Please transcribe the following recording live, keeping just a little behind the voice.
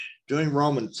doing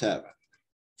Romans 7.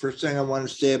 First thing I want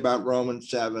to say about Romans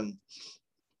 7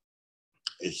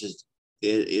 is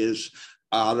it is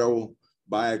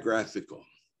autobiographical.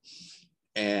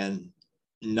 And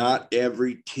not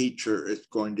every teacher is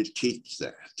going to teach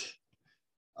that.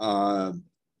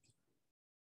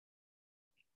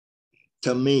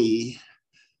 To me,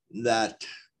 that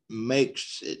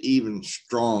makes it even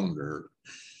stronger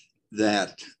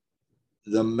that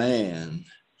the man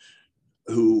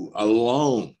who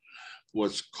alone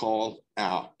was called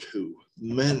out to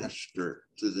minister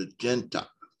to the Gentiles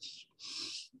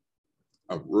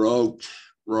wrote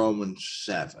Romans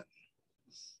 7.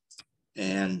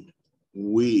 And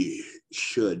we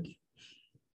should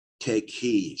take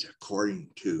heed according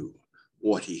to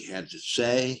what he had to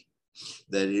say,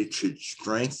 that it should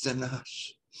strengthen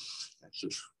us.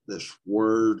 This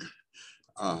word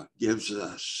gives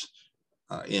us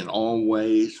in all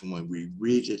ways, when we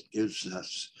read it, gives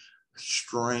us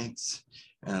strength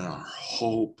and our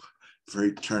hope for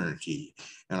eternity.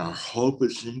 And our hope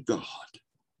is in God.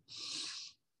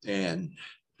 And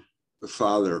the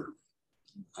Father,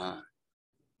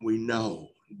 we know,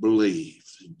 believe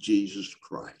that Jesus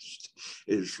Christ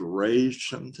is raised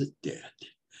from the dead,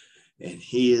 and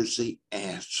he is the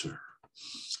answer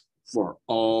for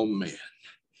all men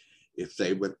if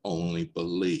they would only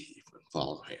believe and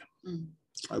follow him.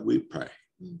 We pray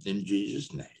in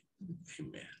Jesus' name.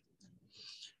 Amen.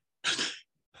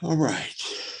 All right.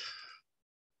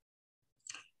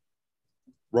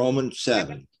 Romans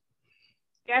 7.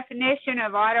 Definition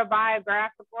of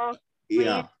autobiographical. Please.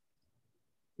 Yeah.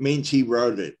 Means he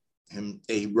wrote it.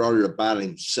 He wrote it about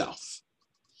himself.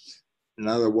 In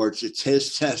other words, it's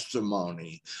his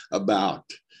testimony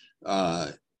about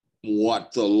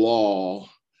what the law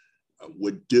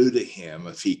would do to him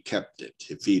if he kept it,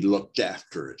 if he looked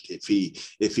after it, if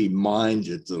he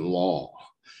minded the law.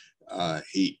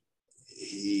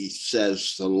 He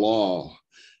says the law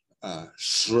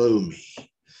slew me.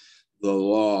 The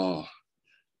law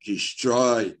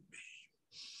destroyed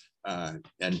me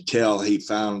until he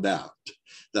found out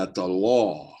that the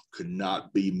law could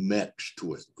not be mixed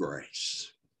with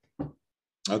grace.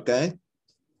 Okay?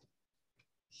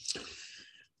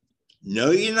 Know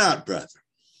ye not, brethren,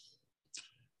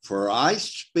 for I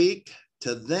speak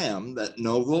to them that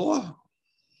know the law.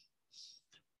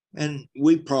 And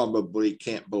we probably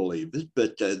can't believe it,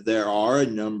 but there are a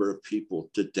number of people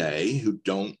today who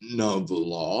don't know the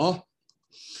law.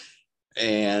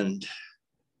 And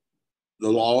the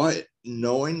law,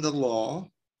 knowing the law,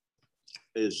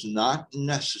 is not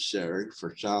necessary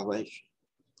for salvation.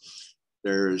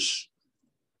 There's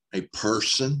a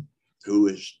person who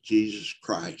is Jesus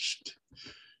Christ,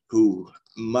 who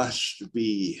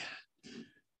you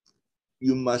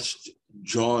must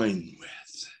join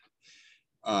with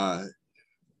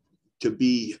to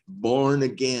be born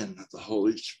again of the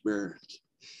Holy Spirit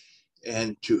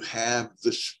and to have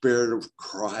the Spirit of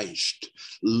Christ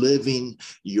living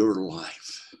your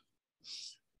life.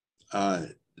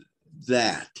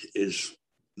 That is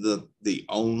the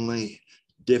only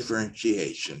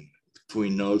differentiation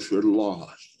between those who are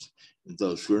lost and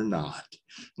those who are not.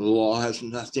 The law has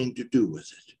nothing to do with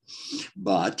it.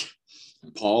 But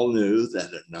Paul knew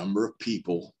that a number of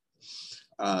people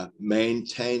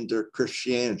maintained their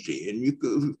Christianity. And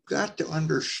you've got to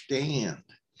understand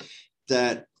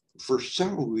that for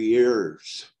several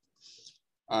years,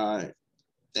 and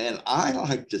I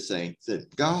like to think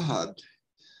that God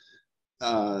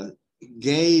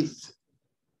gave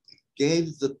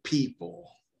the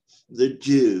people, the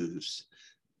Jews,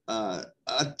 a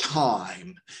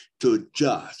time to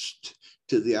adjust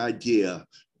to the idea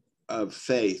of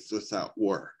faith without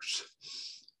works,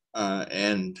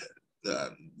 and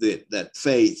that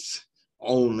faith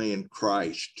only in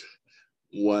Christ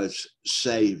was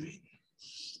saving.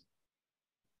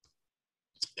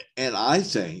 And I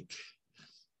think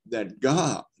that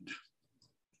God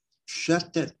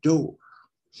shut that door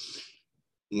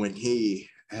when he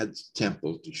had the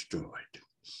temple destroyed,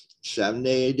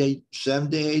 70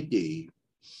 AD,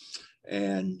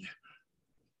 and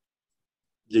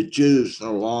the Jews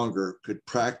no longer could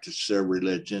practice their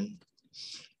religion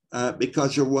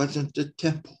because there wasn't a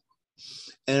temple.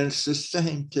 And it's the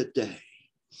same today.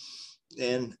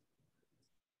 And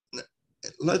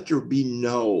let there be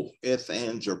no ifs,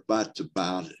 ands, or buts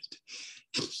about it.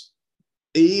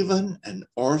 Even an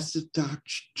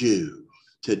Orthodox Jew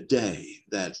today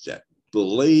that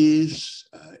believes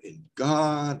in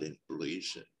God and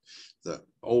believes in the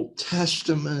Old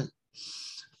Testament,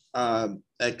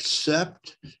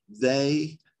 except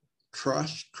they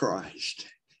trust Christ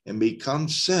and become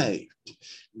saved,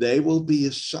 they will be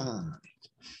assigned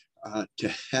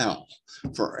to hell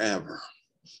forever.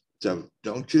 So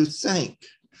don't you think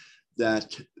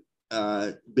that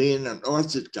being an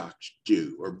Orthodox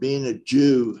Jew or being a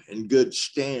Jew in good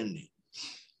standing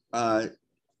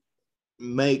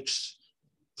makes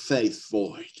faith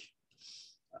void.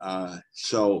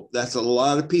 So that's a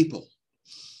lot of people.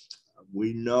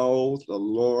 We know the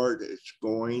Lord is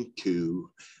going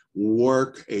to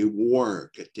work a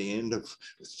work at the end of,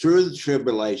 through the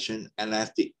tribulation and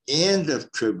at the end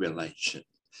of tribulation.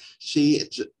 See,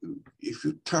 if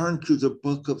you turn to the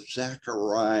book of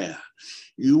Zechariah,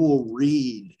 you will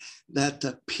read that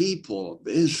the people of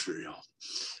Israel,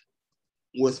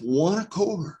 with one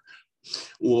accord,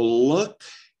 will look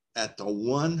at the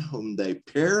one whom they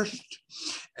pierced,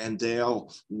 and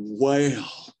they'll wail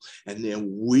and they'll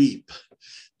weep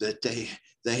that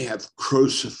they have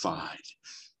crucified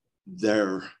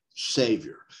their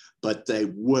Savior, but they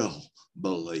will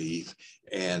believe,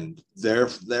 and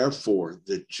therefore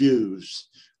the Jews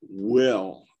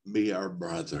will be our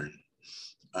brethren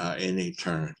in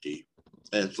eternity,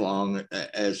 as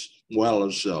well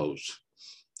as those,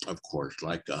 of course,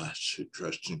 like us who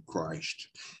trust in Christ,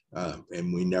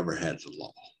 and we never had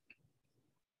the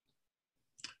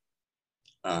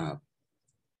law.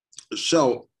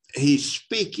 So he's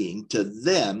speaking to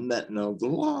them that know the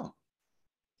law.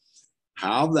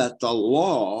 How that the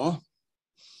law,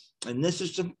 and this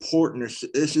is important,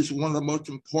 this is one of the most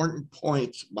important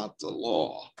points about the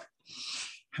law,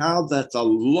 how that the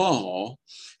law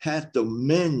had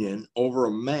dominion over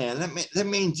a man. That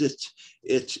means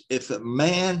it's if a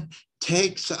man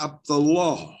takes up the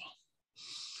law,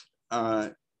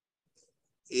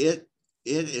 it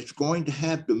is going to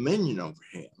have dominion over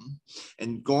him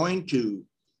and going to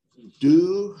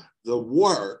do the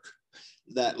work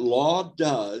that law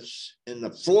does in the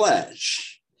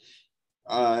flesh,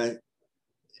 that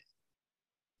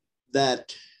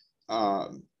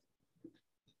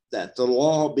the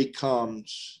law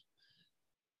becomes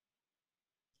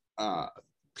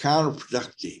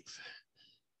counterproductive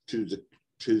to the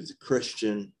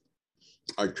Christian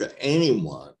or to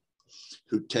anyone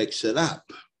who takes it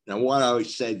up. Now, why do I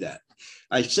always say that?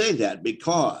 I say that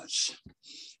because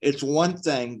it's one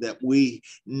thing that we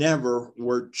never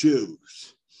were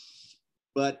Jews,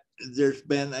 but there's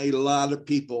been a lot of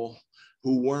people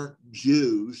who weren't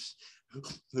Jews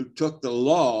who took the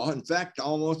law. In fact,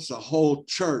 almost the whole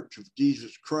church of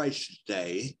Jesus Christ's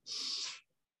day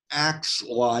acts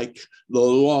like the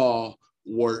law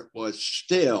was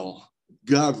still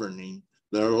governing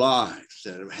their lives,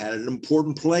 that it had an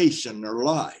important place in their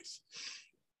life.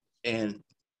 And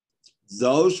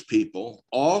those people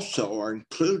also are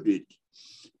included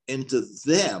into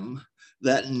them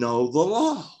that know the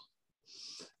law.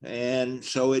 And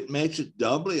so it makes it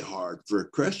doubly hard for a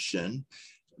Christian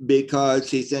because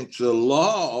he thinks the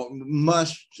law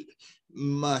must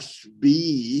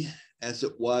be, as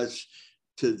it was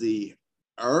to the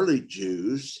early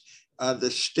Jews, the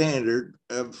standard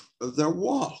of their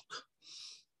walk.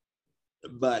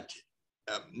 But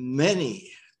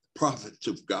many prophets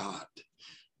of God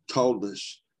told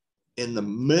us in the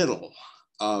middle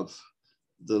of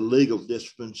the legal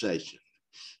dispensation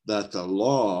that the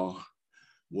law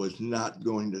was not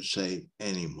going to save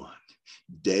anyone.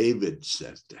 David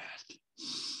said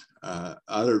that,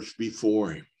 others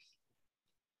before him.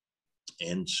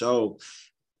 And so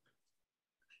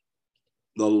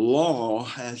the law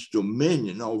has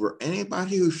dominion over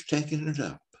anybody who's taken it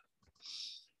up,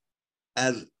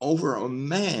 as over a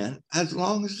man as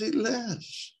long as he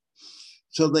lives.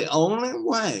 So the only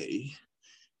way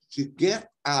to get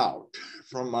out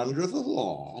from under the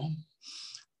law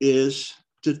is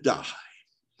to die.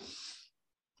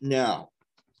 Now,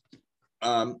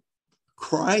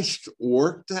 Christ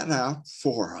worked that out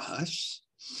for us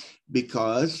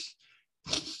because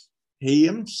he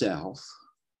himself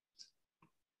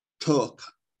took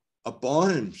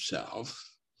upon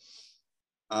himself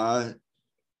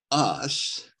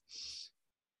us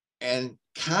and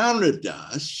counted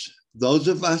us, those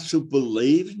of us who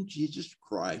believe in Jesus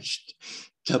Christ,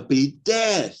 to be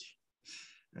dead.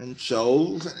 And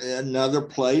so another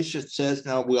place it says,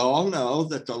 now we all know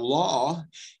that the law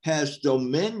has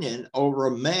dominion over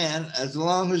a man as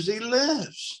long as he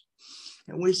lives.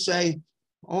 And we say,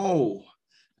 oh,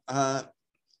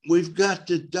 we've got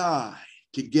to die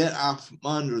to get out from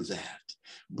under that.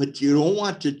 But you don't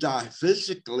want to die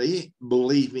physically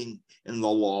believing in the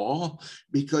law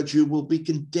because you will be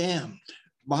condemned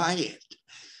by it.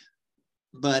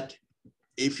 But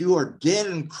if you are dead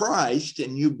in Christ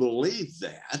and you believe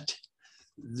that,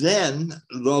 then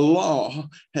the law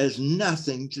has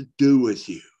nothing to do with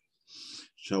you.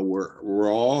 So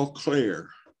we're all clear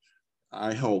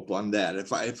I hope on that.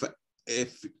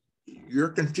 If you're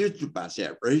confused about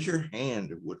that, raise your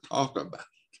hand and we'll talk about it.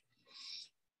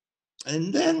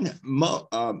 And then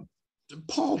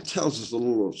Paul tells us a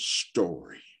little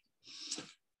story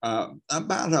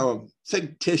about a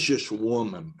fictitious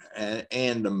woman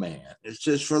and a man. It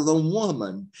says, for the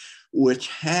woman which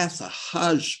hath a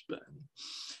husband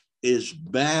is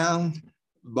bound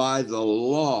by the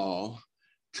law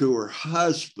to her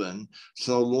husband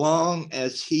so long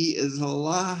as he is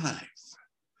alive.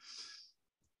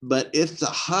 But if the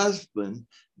husband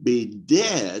be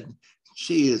dead,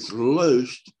 she is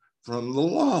loosed from the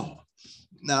law.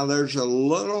 Now, there's a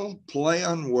little play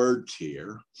on words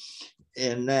here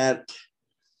in that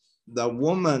the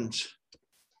woman's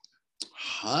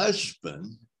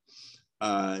husband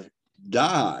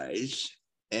dies,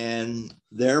 and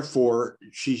therefore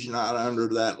she's not under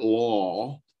that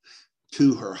law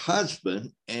to her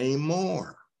husband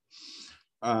anymore.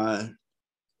 And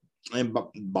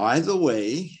by the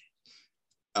way,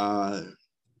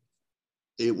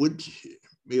 it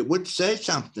would say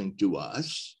something to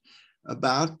us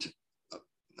about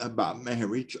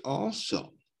marriage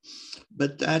also,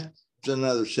 but that's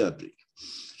another subject.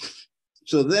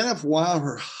 So then, if while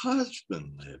her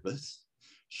husband liveth,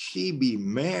 she be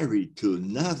married to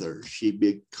another, she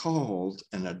be called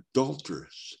an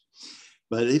adulteress.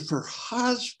 But if her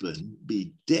husband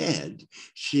be dead,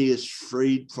 she is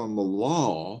freed from the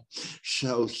law,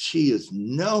 so she is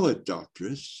no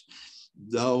adulteress,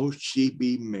 though she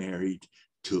be married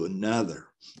to another.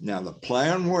 Now, the play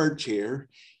on words here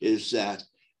is that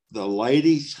the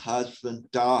lady's husband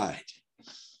died.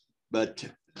 But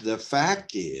the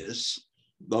fact is,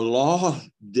 the law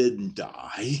didn't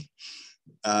die.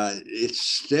 It's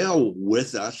still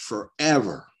with us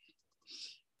forever.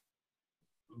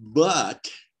 But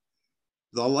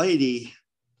the lady's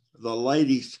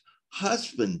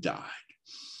husband died.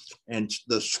 And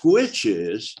the switch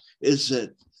is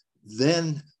that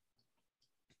then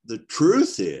the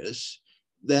truth is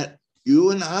that you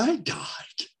and I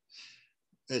died.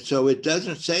 And so it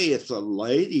doesn't say if the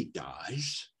lady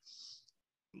dies,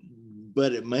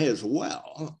 but it may as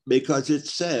well, because it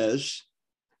says,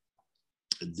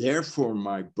 therefore,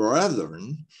 my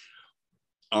brethren,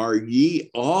 are ye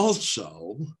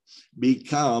also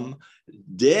become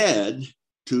dead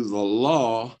to the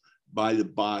law by the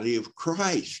body of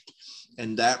Christ?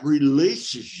 And that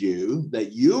releases you,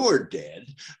 that you are dead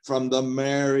from the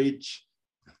marriage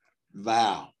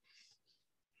vow.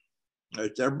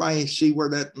 Does everybody see where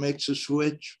that makes a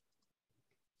switch?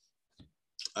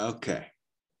 Okay.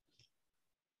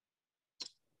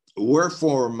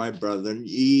 Wherefore, my brethren,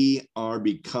 ye are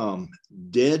become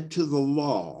dead to the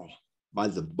law by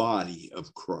the body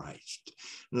of Christ.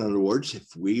 In other words, if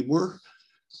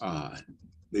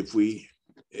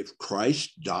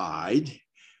Christ died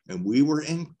and we were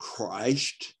in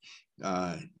Christ,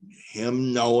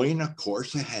 him knowing, of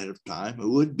course, ahead of time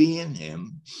who would be in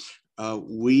him,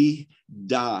 we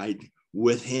died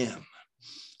with him.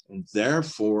 And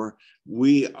therefore,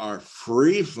 we are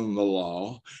free from the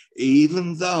law,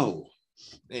 even though,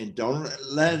 and don't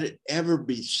let it ever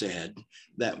be said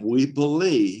that we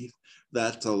believe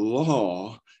that the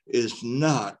law is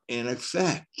not in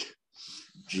effect.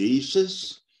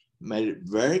 Jesus made it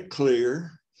very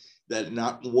clear that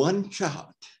not one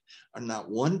jot or not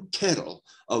one tittle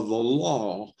of the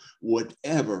law would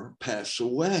ever pass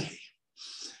away.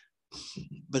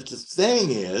 But the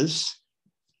thing is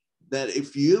that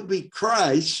if you be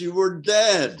Christ, you were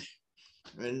dead.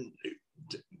 And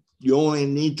you only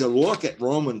need to look at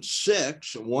Romans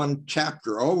 6, one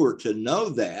chapter over, to know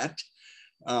that,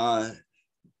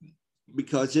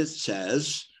 because it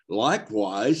says,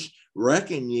 likewise,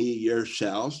 reckon ye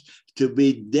yourselves to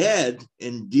be dead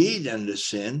indeed unto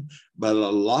sin, but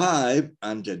alive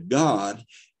unto God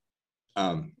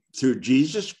through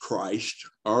Jesus Christ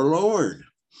our Lord.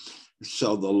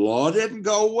 So the law didn't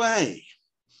go away.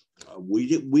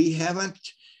 We haven't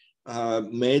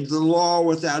made the law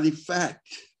without effect.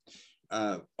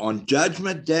 On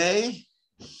Judgment Day,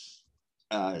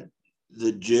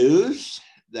 the Jews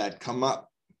that come up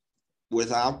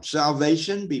without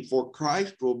salvation before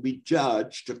Christ will be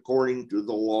judged according to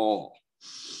the law.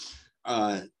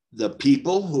 The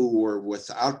people who were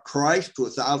without Christ,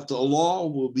 without the law,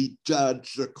 will be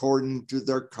judged according to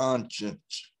their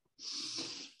conscience.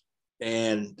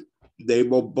 And they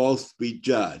will both be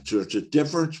judged. So it's a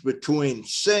difference between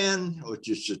sin, which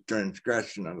is the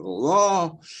transgression of the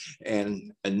law,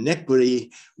 and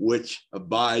iniquity, which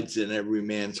abides in every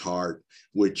man's heart,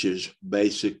 which is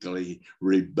basically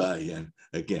rebellion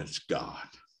against God.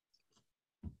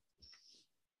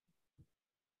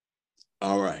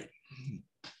 All right.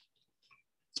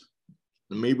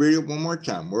 Let me read it one more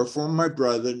time. Wherefore, my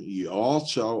brethren, you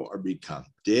also are become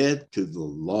dead to the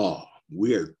law.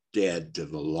 We are dead to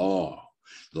the law.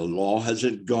 The law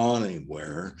hasn't gone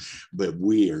anywhere, but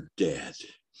we are dead.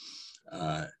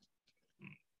 And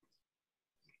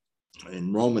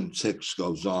Romans 6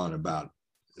 goes on about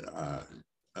the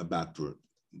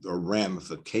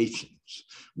ramifications.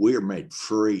 We are made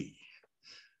free.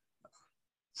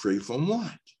 Free from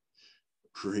what?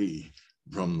 Free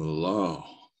from the law.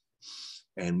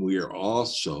 And we are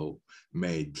also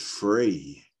made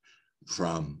free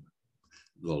from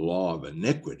the law of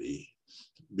iniquity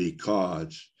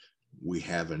because we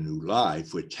have a new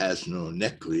life which has no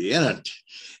iniquity in it.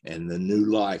 And the new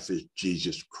life is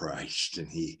Jesus Christ, and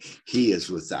he is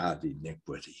without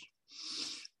iniquity.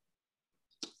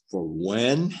 For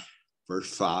when, verse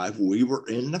 5, we were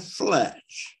in the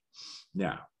flesh.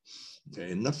 Now,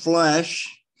 in the flesh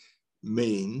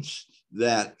means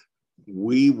that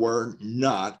we were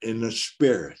not in the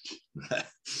spirit.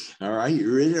 All right,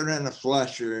 you're either in the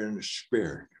flesh or in the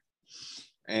spirit.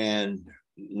 And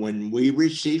when we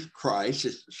receive Christ,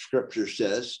 as the scripture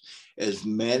says, as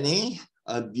many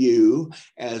of you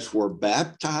as were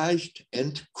baptized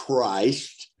into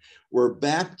Christ were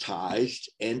baptized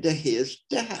into his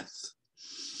death.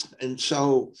 And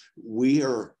so we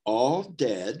are all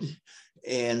dead,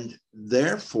 and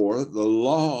therefore the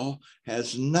law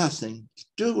has nothing to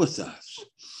do with us.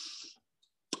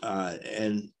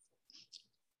 And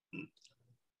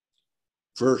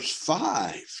verse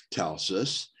 5 tells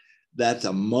us that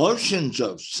the motions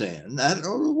of sin, in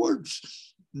other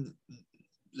words,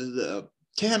 the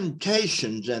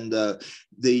temptations and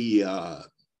the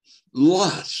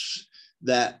lusts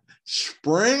that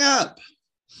spring up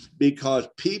because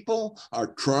people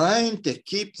are trying to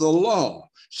keep the law.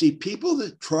 See, people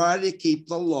that try to keep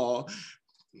the law,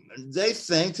 they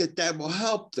think that will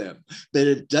help them, but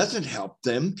it doesn't help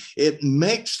them. It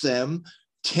makes them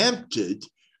tempted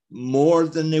more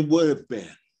than they would have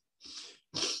been.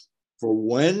 For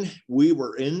when we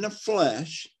were in the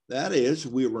flesh, that is,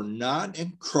 we were not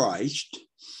in Christ,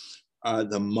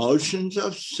 the motions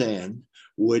of sin,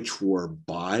 which were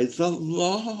by the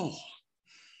law,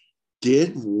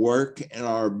 did work in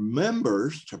our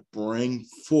members to bring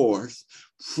forth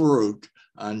fruit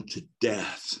unto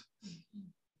death.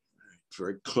 It's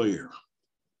very clear.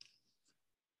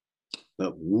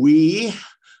 But we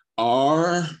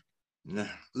are, now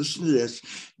listen to this,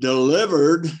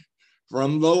 delivered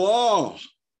from the law,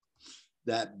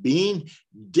 that being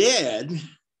dead,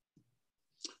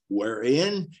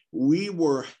 wherein we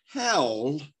were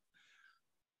held,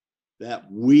 that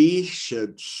we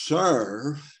should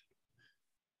serve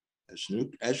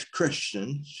as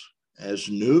Christians, as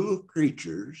new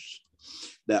creatures,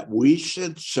 that we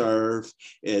should serve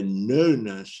in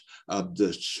newness of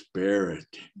the Spirit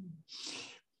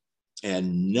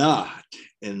and not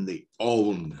in the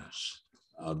oldness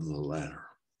of the letter.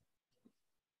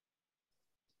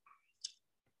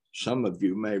 Some of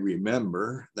you may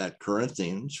remember that 1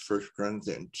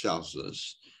 Corinthians tells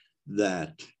us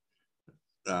that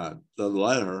the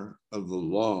letter of the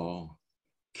law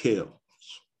kills.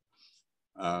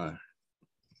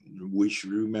 We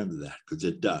should remember that because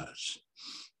it does.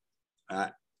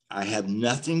 I have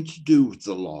nothing to do with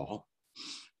the law.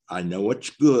 I know it's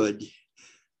good,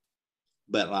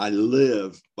 but I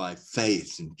live by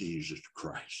faith in Jesus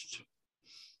Christ.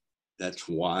 That's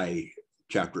why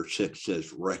chapter 6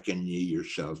 says, reckon ye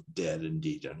yourselves dead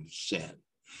indeed unto sin.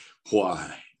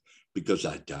 Why? Because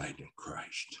I died in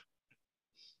Christ.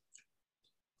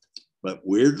 But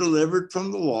we're delivered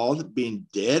from the law, that being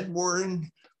dead wherein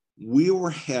we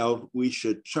were held, we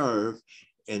should serve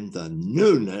in the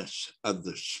newness of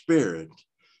the Spirit,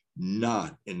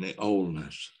 not in the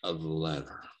oldness of the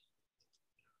letter.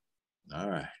 All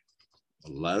right.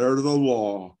 The letter of the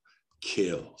law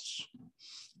kills.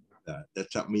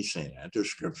 That's not me saying that. The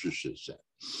scripture says that.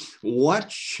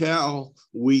 What shall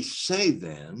we say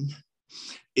then?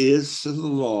 Is the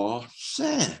law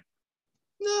sin?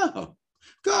 No,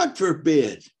 God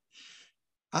forbid.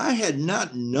 I had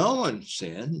not known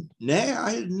sin, nay,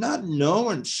 I had not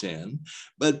known sin,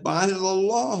 but by the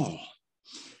law.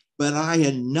 But I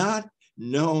had not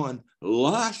known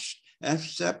lust,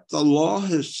 except the law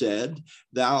has said,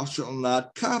 thou shalt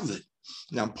not covet.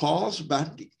 Now, Paul's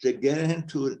about to get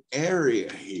into an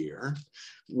area here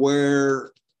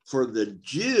where for the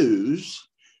Jews,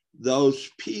 those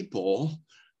people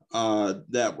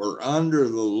that were under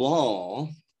the law,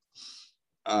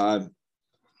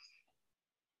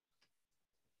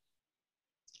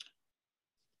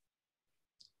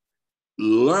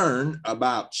 learn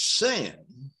about sin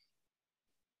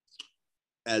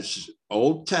as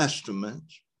Old Testament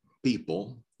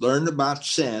people learned about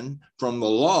sin from the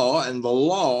law, and the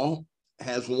law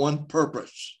has one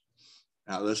purpose.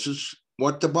 Now, this is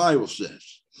what the Bible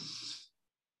says.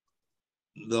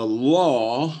 The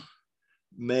law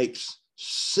makes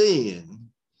sin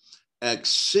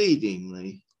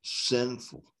exceedingly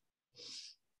sinful.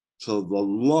 So the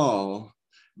law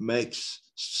makes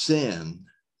sin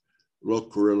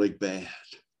look really bad.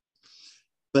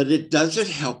 But it doesn't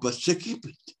help us to keep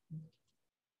it.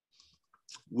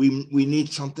 We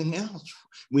need something else.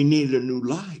 We need a new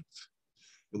life.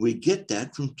 And we get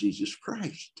that from Jesus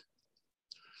Christ.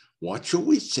 What shall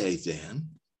we say then?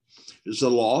 Is the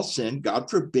law sin? God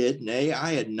forbid. Nay,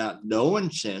 I had not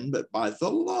known sin, but by the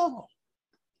law.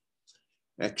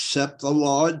 Except the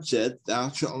law had said, thou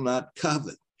shalt not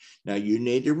covet. Now you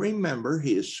need to remember,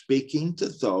 he is speaking to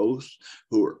those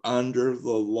who are under the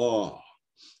law.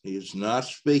 He is not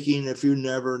speaking if you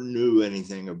never knew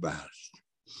anything about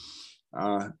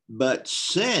it. But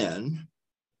sin,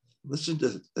 listen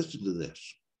to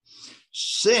this.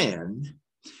 Sin,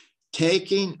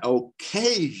 taking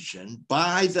occasion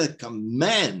by the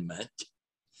commandment,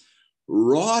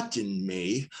 wrought in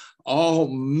me all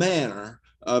manner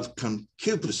of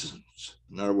concupiscence.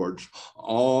 In other words,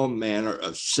 all manner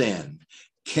of sin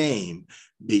came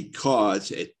because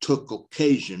it took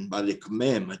occasion by the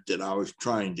commandment that I was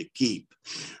trying to keep.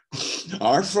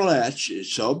 Our flesh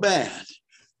is so bad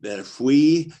that if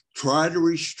we try to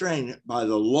restrain it by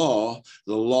the law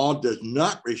does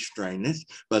not restrain it,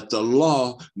 but the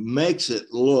law makes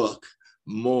it look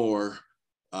more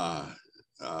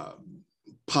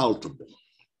palatable.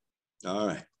 All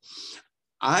right.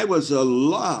 I was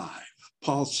alive,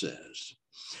 Paul says,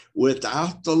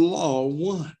 without the law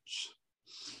once.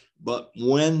 But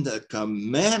when the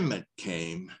commandment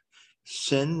came,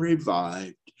 sin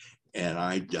revived and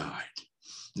I died.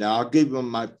 Now, I'll give you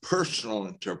my personal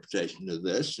interpretation of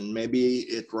this, and maybe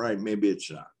it's right, maybe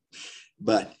it's not.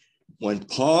 But when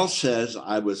Paul says,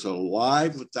 I was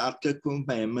alive without the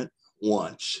commandment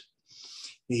once,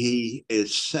 he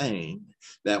is saying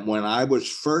that when I was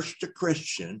first a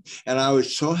Christian, and I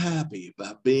was so happy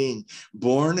about being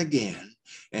born again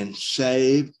and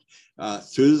saved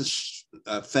through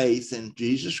the faith in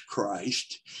Jesus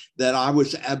Christ, that I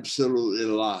was absolutely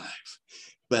alive.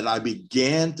 But I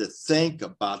began to think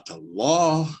about the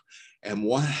law and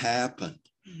what happened.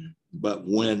 But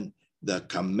when the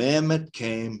commandment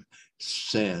came,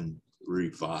 sin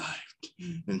revived.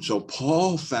 And so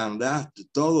Paul found out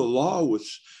that though the law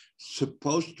was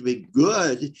supposed to be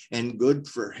good and good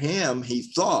for him, he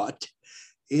thought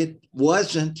it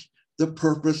wasn't the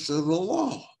purpose of the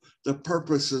law. The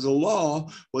purpose of the law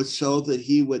was so that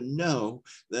he would know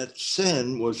that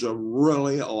sin was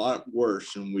really a lot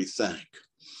worse than we think.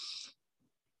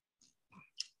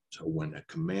 So when the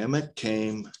commandment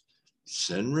came,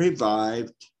 sin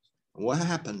revived. What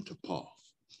happened to Paul?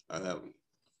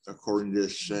 According to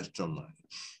this testimony,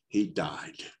 he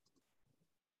died.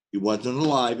 He wasn't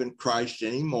alive in Christ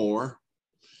anymore.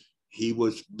 He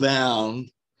was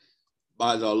bound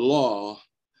by the law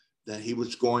that he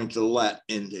was going to let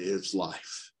into his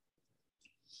life.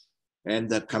 And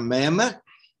the commandment,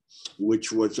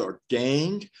 which was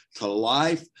ordained to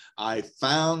life, I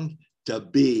found to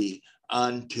be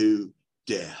unto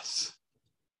death.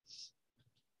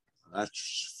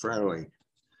 That's fairly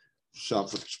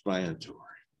self-explanatory.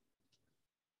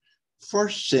 For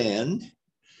sin,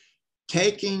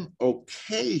 taking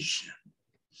occasion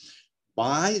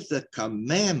by the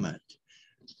commandment,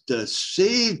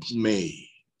 deceived me.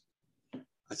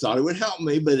 I thought it would help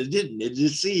me, but it didn't. It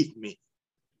deceived me.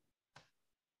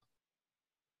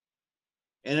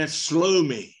 And it slew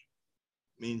me.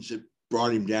 Means it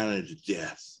brought him down into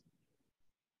death.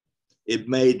 It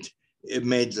made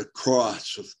the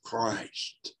cross of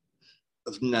Christ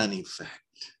of none effect,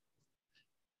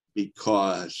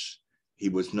 because he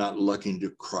was not looking to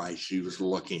Christ. He was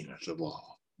looking at the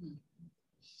law.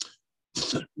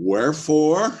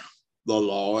 Wherefore, the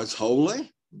law is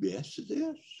holy. Yes, it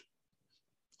is.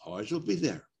 Always will be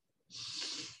there.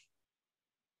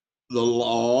 The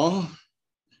law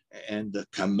and the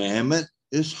commandment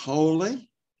is holy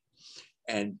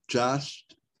and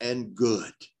just and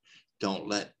good. Don't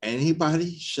let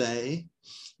anybody say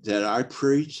that I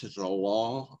preach that the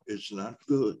law is not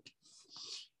good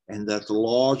and that the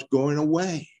law is going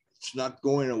away. It's not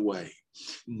going away.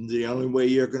 The only way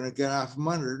you're going to get out from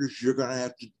under it is you're going to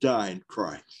have to die in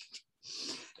Christ.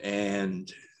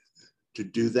 And to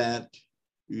do that,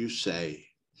 you say,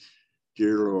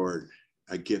 dear Lord,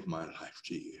 I give my life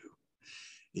to you.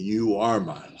 And you are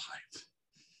my life.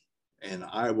 And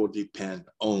I will depend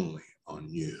only on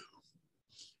you.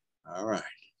 All right.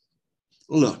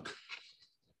 Look,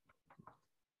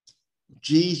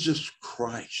 Jesus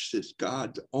Christ is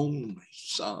God's only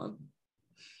Son.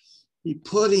 He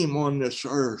put him on this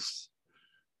earth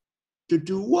to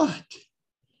do what?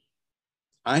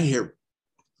 I hear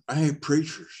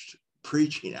preachers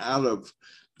preaching out of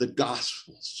the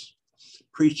Gospels,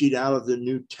 preaching out of the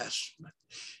New Testament,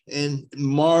 and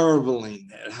marveling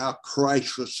at how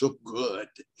Christ was so good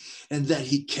and that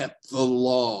he kept the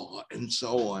law and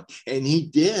so on. And he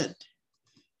did.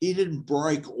 He didn't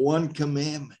break one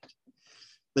commandment,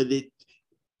 but it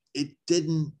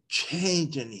didn't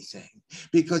change anything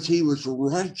because he was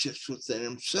righteous within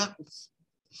himself.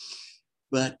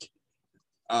 But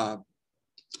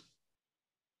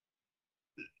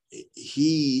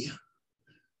he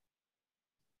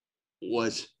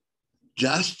was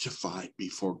justified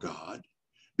before God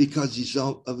because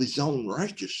of his own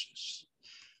righteousness.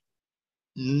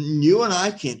 You and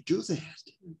I can't do that.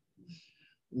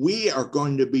 We are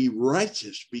going to be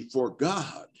righteous before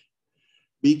God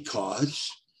because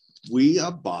we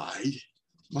abide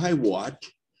by what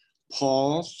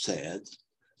Paul said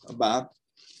about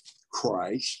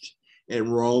Christ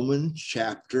in Romans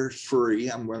chapter 3.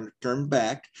 I'm going to turn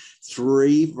back,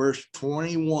 3 verse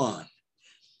 21.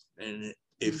 And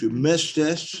if you missed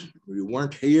this, you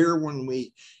weren't here when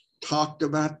we talked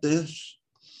about this,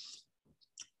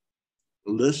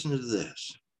 listen to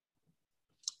this.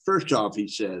 First off, he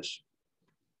says,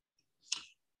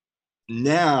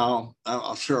 now,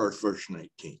 I'll start with verse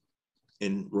 19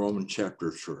 in Romans chapter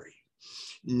 3.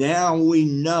 Now we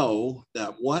know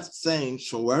that what things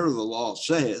soever the law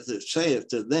saith, it saith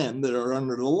to them that are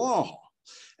under the law,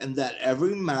 and that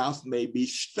every mouth may be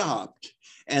stopped,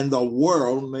 and the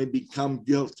world may become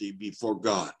guilty before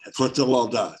God. That's what the law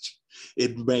does.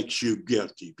 It makes you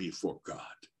guilty before God.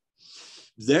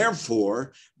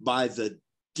 Therefore, by the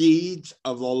deeds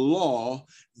of the law,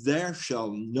 there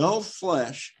shall no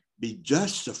flesh be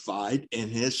justified in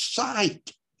his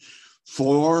sight.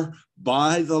 For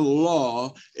by the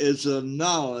law is the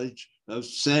knowledge of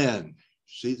sin.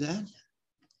 See that?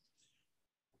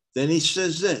 Then he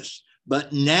says this,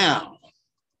 but now,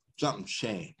 something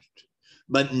changed.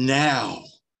 But now,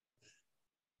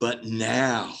 the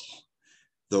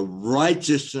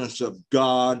righteousness of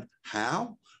God,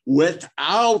 how?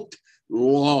 Without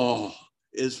law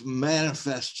is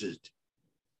manifested,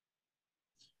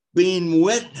 being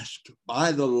witnessed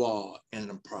by the law and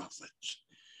the prophets.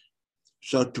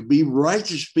 So to be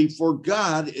righteous before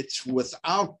God, it's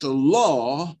without the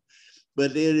law,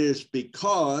 but it is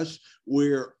because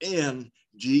we're in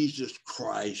Jesus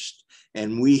Christ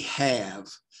and we have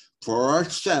for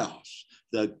ourselves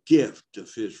the gift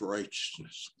of his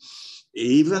righteousness.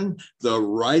 Even the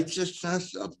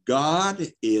righteousness of God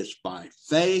is by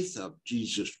faith of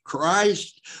Jesus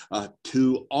Christ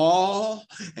to all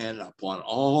and upon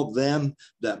all them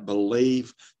that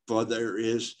believe, for there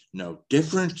is no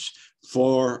difference,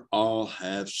 for all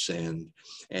have sinned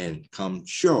and come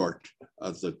short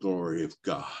of the glory of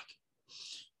God.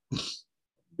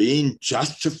 Being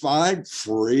justified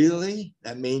freely,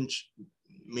 that means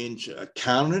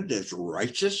accounted as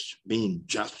righteous, being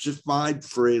justified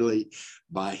freely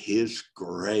by his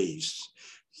grace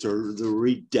through the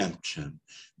redemption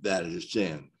that is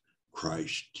in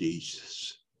Christ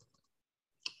Jesus.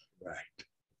 Right.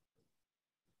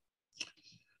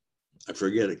 I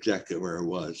forget exactly where it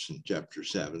was in chapter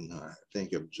 7. I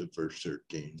think it was in verse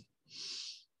 13.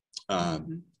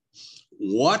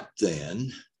 What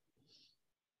then?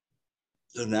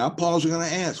 So now Paul's going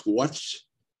to ask, what's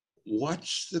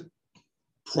the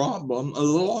problem of the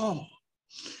law?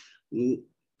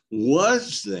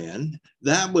 Was then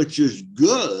that which is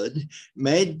good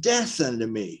made death unto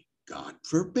me? God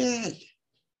forbid.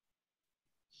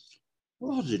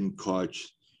 Law didn't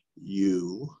cause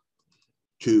you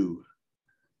to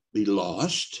be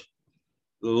lost.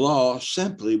 The law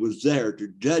simply was there to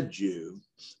judge you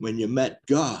when you met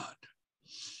God.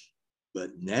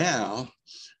 But now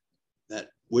that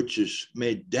which is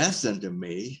made death unto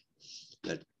me,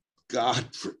 that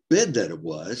God forbid that it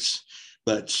was,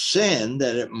 but sin,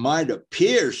 that it might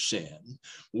appear sin,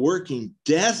 working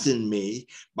death in me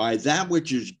by that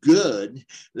which is good,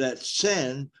 that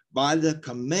sin by the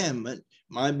commandment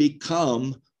might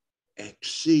become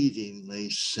exceedingly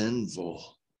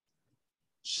sinful.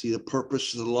 See the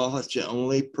purpose of the law? It's the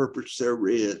only purpose there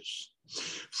is.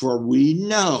 For we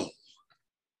know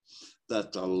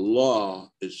that the law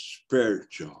is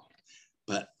spiritual,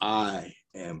 but I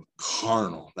am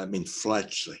carnal. That means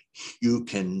fleshly. You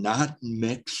cannot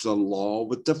mix the law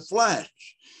with the flesh,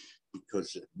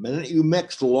 because the minute you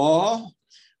mix law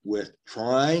with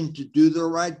trying to do the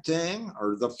right thing,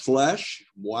 or the flesh,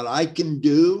 what I can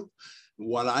do,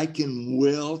 what I can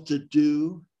will to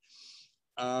do,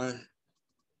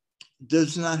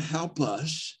 does not help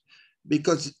us,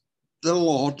 because the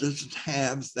law doesn't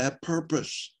have that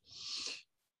purpose.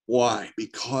 Why?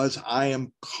 Because I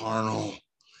am carnal,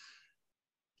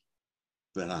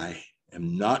 but I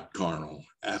am not carnal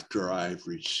after I've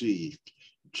received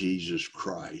Jesus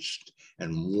Christ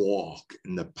and walk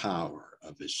in the power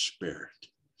of his Spirit.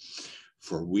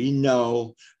 For we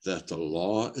know that the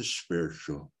law is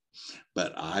spiritual,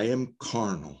 but I am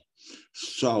carnal,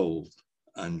 sold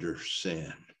under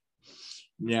sin.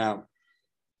 Now,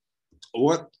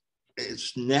 what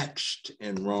is next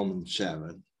in Romans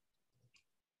 7,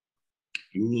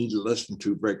 you need to listen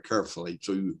to very carefully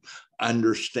so you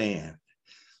understand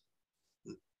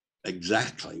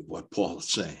exactly what Paul is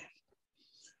saying.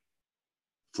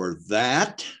 For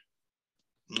that,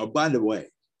 oh, by the way,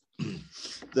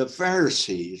 the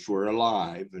Pharisees were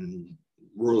alive and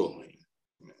ruling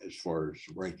as far as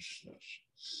righteousness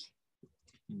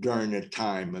during the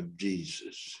time of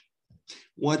Jesus.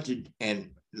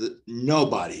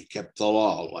 Nobody kept the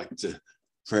law like the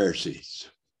Pharisees.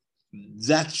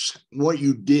 That's what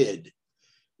you did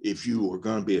if you were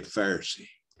going to be a Pharisee.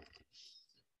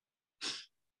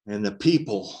 And the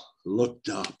people looked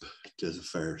up to the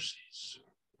Pharisees.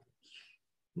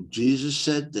 Jesus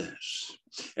said this,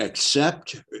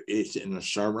 except it's in the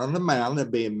Sermon on the Mount,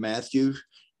 it'll be in Matthew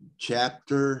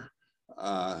chapter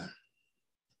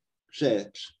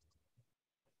 6.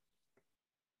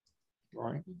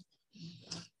 Right?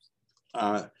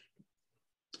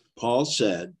 Paul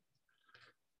said,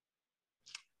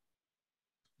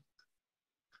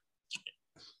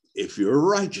 if your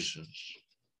righteousness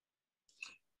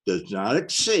does not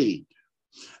exceed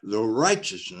the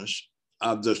righteousness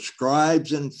of the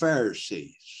scribes and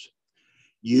Pharisees,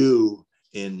 you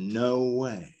in no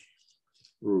way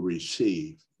will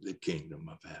receive the kingdom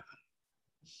of heaven.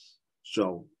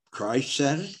 So Christ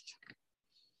said it.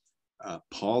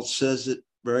 Paul says it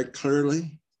very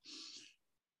clearly.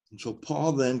 And so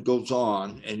Paul then goes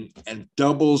on and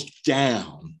doubles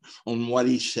down on what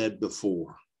he said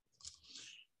before.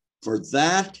 For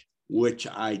that which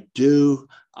I do,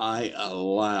 I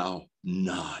allow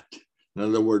not. In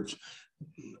other words,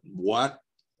 when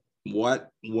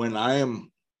I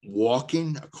am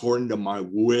walking according to my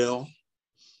will,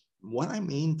 what I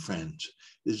mean, friends,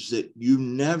 is that you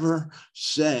never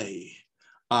say,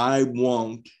 I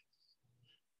won't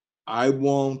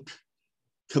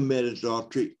commit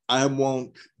adultery. I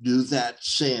won't do that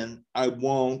sin.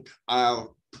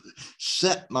 I'll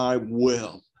set my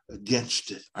will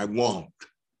against it. I won't.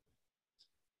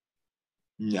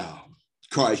 No,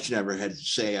 Christ never had to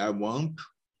say, I won't.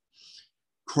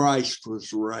 Christ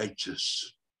was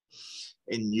righteous,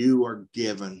 and you are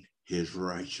given his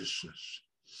righteousness.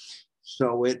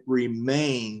 So it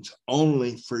remains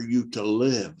only for you to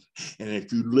live. And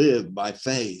if you live by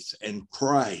faith in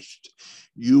Christ,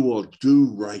 you will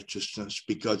do righteousness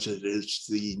because it is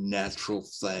the natural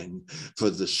thing for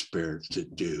the Spirit to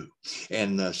do.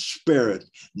 And the Spirit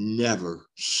never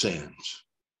sins.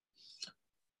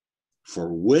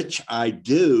 For which I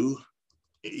do,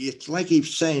 it's like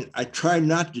he's saying, I try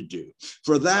not to do.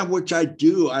 For that which I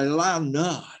do, I allow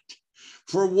not.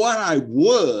 For what I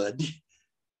would,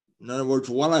 in other words,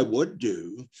 what I would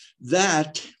do,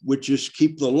 that which is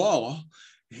keep the law,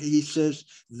 he says,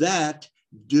 that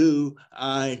do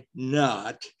I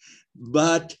not.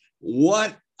 But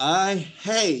what I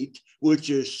hate, which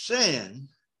is sin,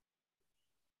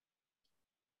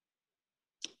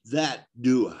 that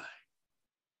do I.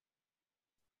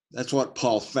 That's what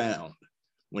Paul found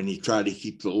when he tried to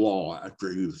keep the law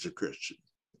after he was a Christian.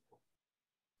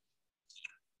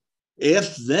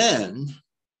 If then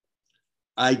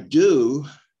I do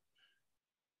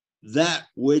that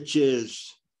which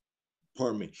is,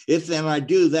 if then I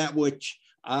do that which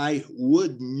I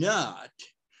would not,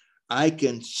 I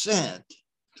consent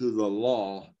to the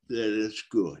law that is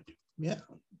good. Yeah,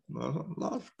 well,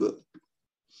 law's good.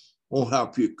 Won't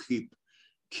help you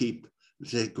keep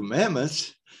the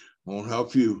commandments, won't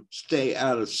help you stay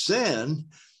out of sin,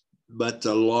 but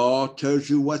the law tells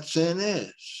you what sin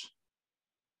is.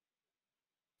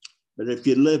 But if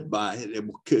you live by it, it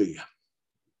will kill you.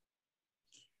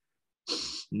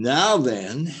 Now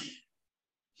then,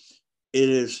 it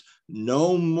is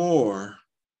no more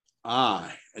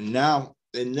I. And now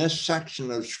in this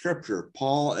section of scripture,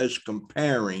 Paul is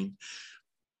comparing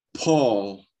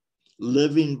Paul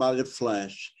living by the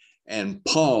flesh and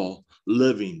Paul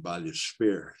living by the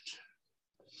Spirit.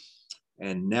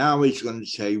 And now he's going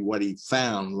to tell you what he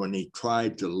found when he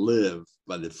tried to live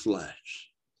by the flesh.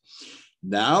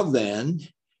 Now then,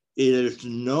 it is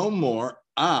no more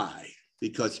I,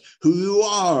 because who you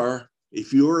are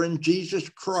If you are in Jesus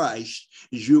Christ,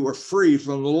 you are free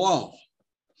from the law.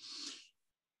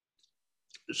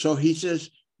 So he says,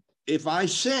 if I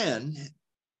sin,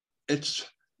 it's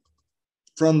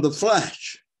from the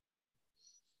flesh.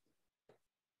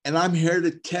 And I'm here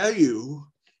to tell you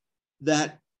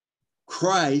that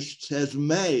Christ has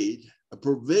made a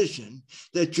provision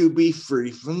that you be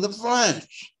free from the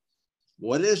flesh.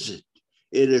 What is it?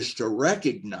 It is to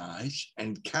recognize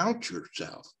and count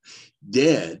yourself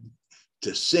dead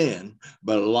to sin,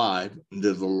 but alive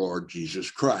to the Lord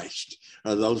Jesus Christ.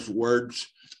 Are those words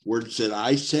that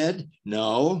I said?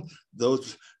 No,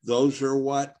 those are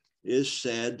what is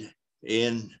said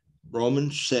in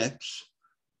Romans 6.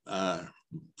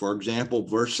 For example,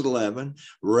 verse 11,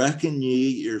 reckon ye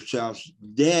yourselves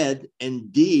dead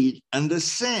indeed unto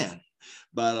sin,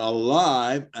 but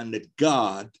alive unto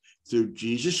God through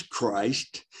Jesus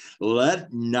Christ.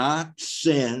 Let not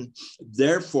sin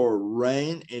therefore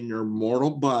reign in your mortal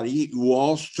body. You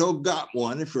all still got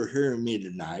one if you're hearing me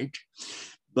tonight,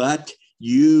 but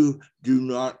you do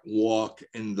not walk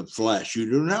in the flesh. You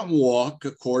do not walk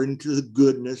according to the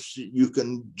goodness that you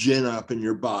can gin up in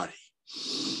your body,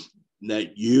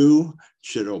 that you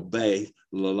should obey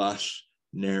the lust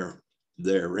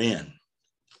therein.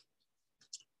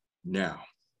 Now,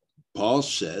 Paul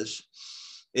says,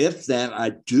 if then I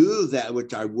do that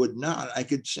which I would not, I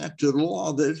consent to the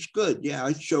law that it's good. Yeah,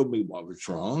 it showed me what was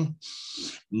wrong.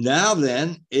 Now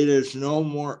then, it is no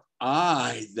more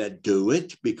I that do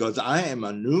it, because I am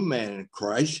a new man in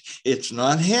Christ. It's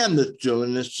not him that's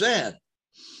doing the sin,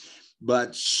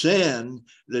 but sin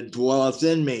that dwelleth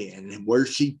in me. And where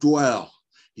does he dwell?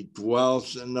 He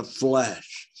dwells in the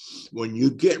flesh. When you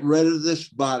get rid of this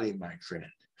body, my friend,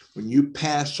 when you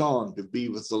pass on to be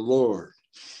with the Lord,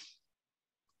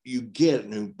 you get a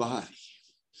new body.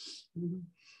 Mm-hmm.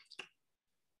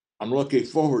 I'm looking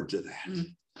forward to that.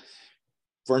 Mm-hmm.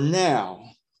 For now,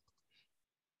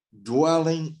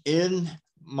 dwelling in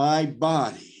my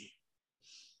body,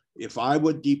 if I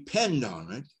would depend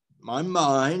on it, my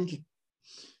mind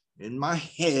in my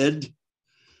head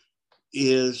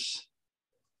is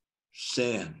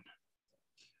sin.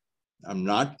 I'm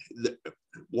not,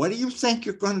 what do you think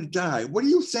you're going to die? What do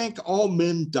you think all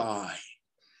men die?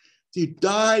 You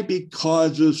die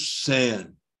because of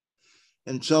sin.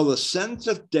 And so the sentence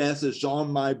of death is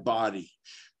on my body,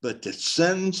 but the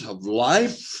sentence of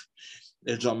life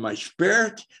is on my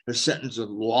spirit. The sentence of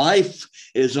life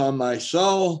is on my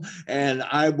soul, and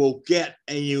I will get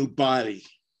a new body.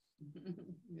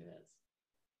 Yes.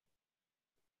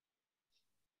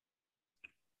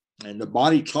 And the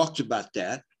body talks about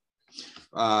that.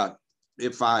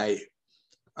 If I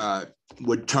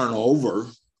would turn over,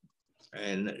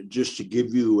 and just to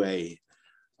give you a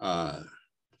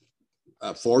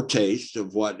foretaste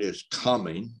of what is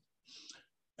coming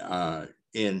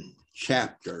in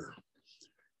chapter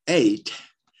 8,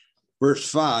 verse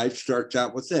 5 starts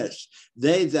out with this: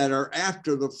 they that are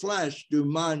after the flesh do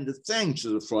mind the things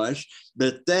of the flesh,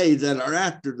 but they that are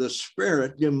after the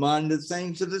Spirit do mind the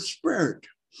things of the Spirit.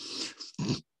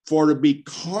 For to be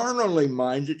carnally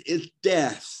minded is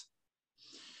death,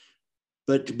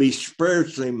 but to be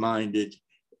spiritually minded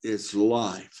is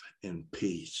life and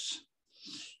peace.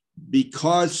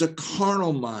 Because the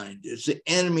carnal mind is the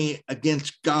enemy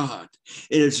against God.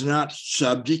 It is not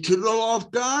subject to the law of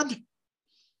God.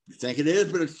 You think it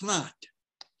is, but it's not.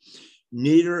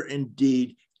 Neither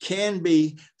indeed can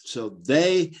be. So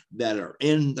they that are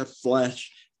in the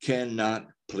flesh cannot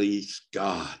please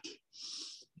God.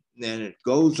 And it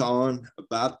goes on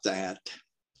about that.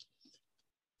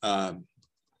 And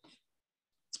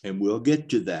we'll get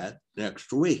to that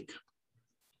next week.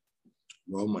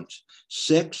 Romans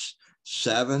 6,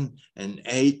 7, and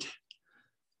 8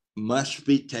 must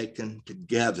be taken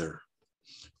together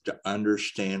to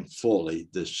understand fully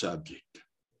this subject.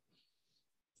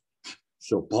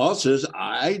 So Paul says,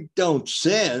 I don't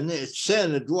sin, it's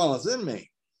sin that dwelleth in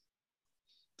me.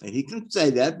 And he can say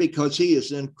that because he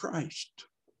is in Christ.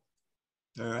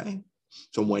 All right?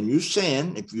 So when you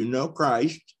sin, if you know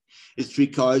Christ, it's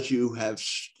because you have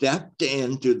stepped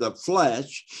into the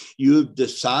flesh, you have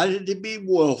decided to be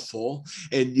willful,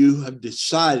 and you have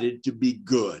decided to be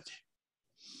good.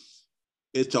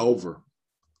 It's over.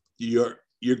 You're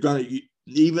going to,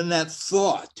 even that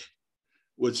thought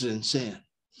was in sin.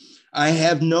 I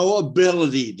have no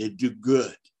ability to do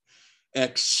good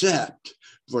except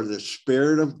for the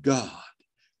Spirit of God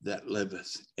that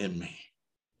liveth in me.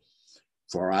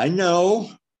 For I know,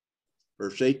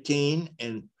 verse 18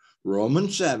 in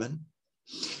Romans 7,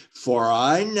 for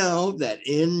I know that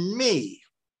in me,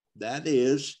 that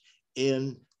is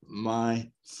in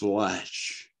my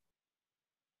flesh,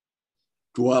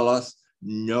 dwelleth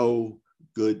no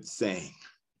good thing.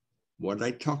 What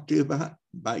I talked to you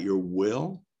about your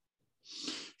will?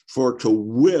 For to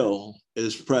will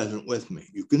is present with me.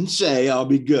 You can say, I'll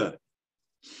be good.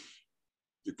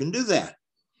 You can do that.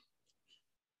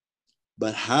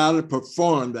 But how to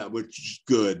perform that which is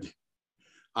good,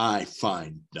 I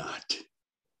find not.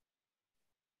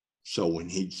 So when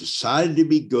he decided to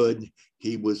be good,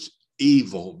 he was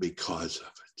evil because of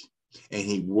it. And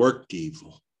he worked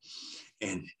evil.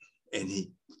 And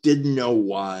he didn't know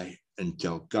why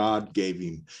until God gave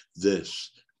him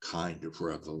this kind of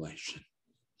revelation.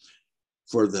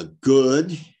 For the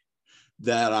good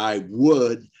that I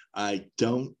would, I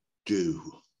don't do.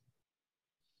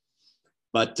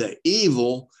 But the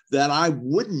evil that I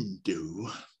wouldn't do,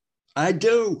 I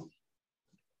do.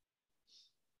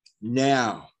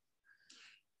 Now,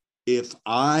 if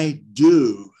I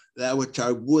do that which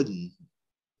I wouldn't,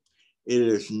 it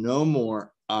is no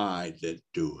more I that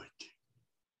do it.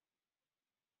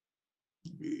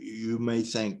 You may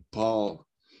think Paul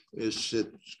is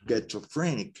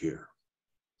schizophrenic here.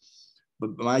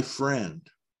 But my friend,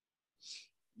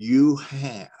 you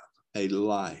have a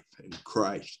life in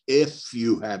Christ if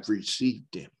you have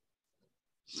received him.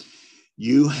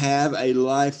 You have a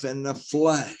life in the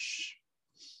flesh.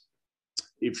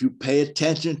 If you pay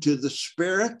attention to the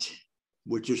Spirit,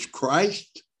 which is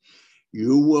Christ,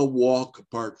 you will walk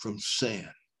apart from sin.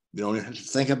 You don't have to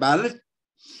think about it.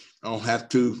 You don't have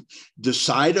to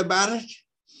decide about it.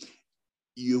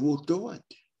 You will do it.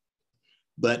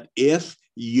 But if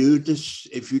you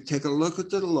take a look at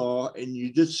the law and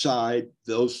you decide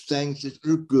those things that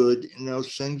are good and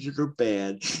those things that are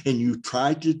bad, and you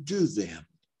try to do them,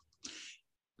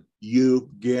 you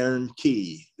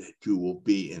guarantee that you will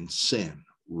be in sin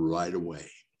right away.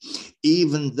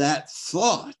 Even that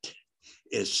thought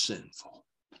is sinful.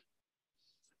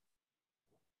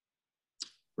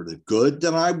 For the good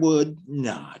that I would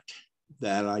not,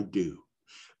 that I do.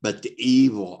 But the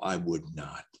evil I would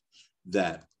not,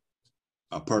 the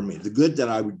good that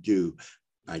I would do,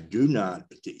 I do not,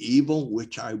 but the evil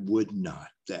which I would not,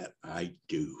 that I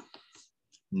do.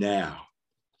 Now,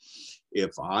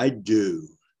 if I do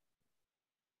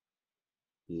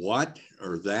what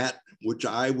or that which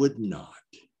I would not,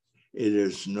 it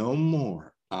is no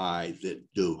more I that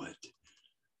do it,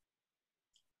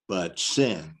 but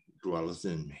sin dwelleth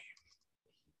in me.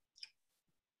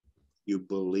 You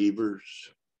believers,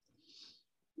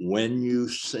 when you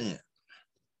sin,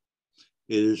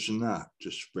 it is not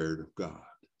the Spirit of God.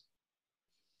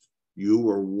 You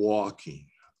are walking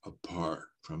apart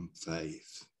from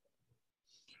faith.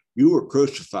 You were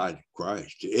crucified in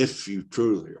Christ if you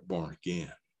truly are born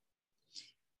again.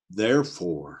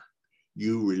 Therefore,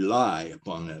 you rely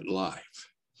upon that life.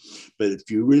 But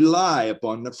if you rely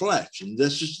upon the flesh, and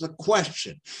this is the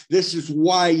question, this is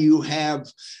why you have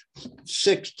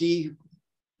 60,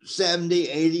 70,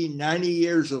 80, 90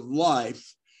 years of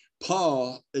life.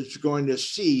 Paul is going to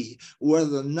see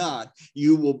whether or not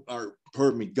you will, or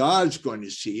pardon me, God's going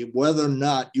to see whether or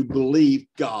not you believe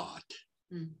God.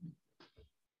 Mm-hmm.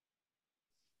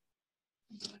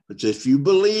 But if you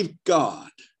believe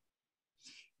God,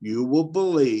 you will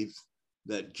believe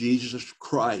that Jesus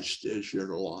Christ is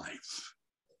your life.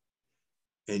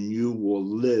 And you will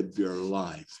live your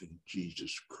life in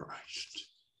Jesus Christ.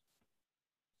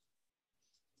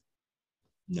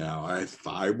 Now, if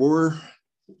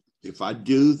I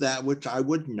do that which I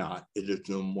would not, it is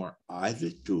no more I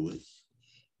that do it,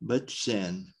 but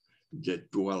sin that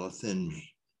dwelleth in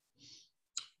me.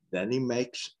 Then he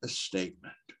makes a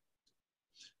statement.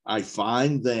 I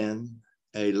find then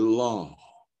a law.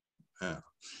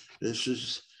 This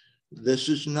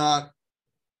is not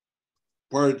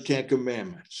part of the Ten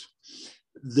Commandments.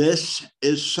 This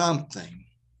is something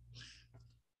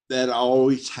that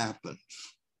always happens.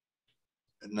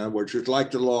 In other words, it's like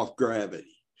the law of gravity.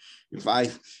 If I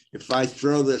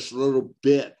throw this little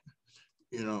bit,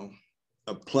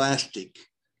 of plastic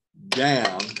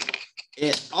down,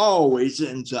 it always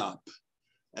ends up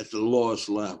at the lowest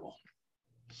level.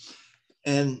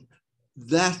 And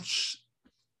that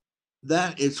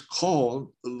is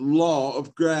called the law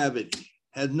of gravity.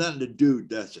 Has nothing to do,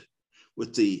 does it,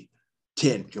 with the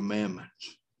Ten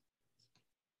Commandments.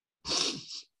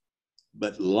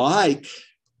 But like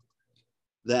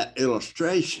that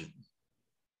illustration,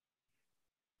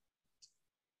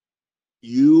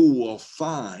 you will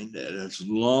find that as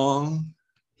long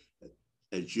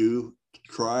as you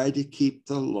try to keep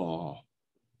the law,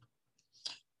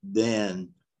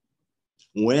 then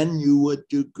when you would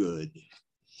do good,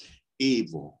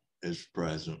 evil is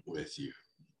present with you.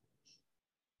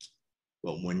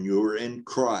 But when you're in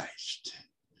Christ,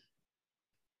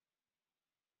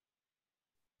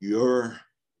 Your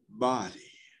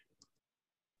body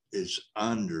is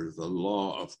under the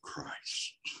law of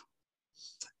Christ.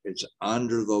 It's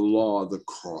under the law of the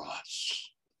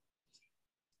cross,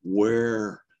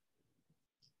 where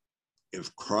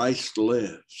if Christ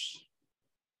lives,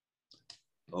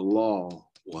 the law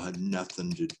will have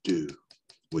nothing to do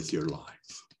with your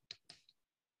life.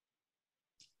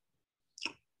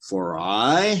 For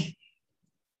I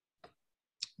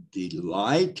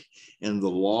delight in the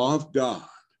law of God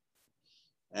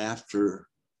after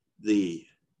the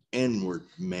inward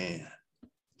man.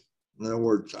 In other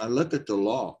words, I look at the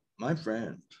law, my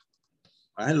friend.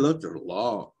 I look at the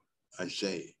law, I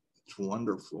say, it's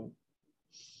wonderful,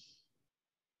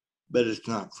 but it's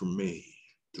not for me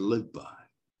to live by.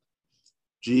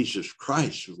 Jesus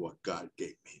Christ is what God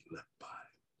gave me to live by.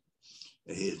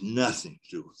 It has nothing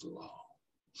to do with the law.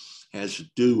 It has to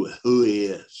do with who he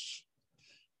is.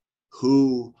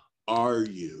 Who are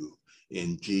you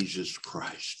in Jesus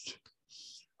Christ?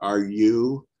 Are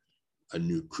you a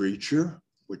new creature,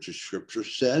 which the scripture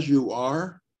says you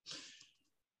are?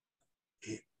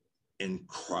 In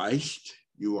Christ,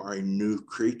 you are a new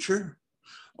creature.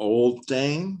 Old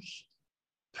things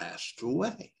passed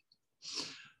away.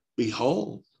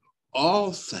 Behold,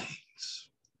 all things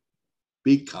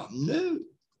become new.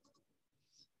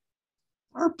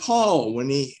 Or Paul, when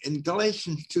he, in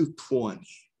Galatians 2:20,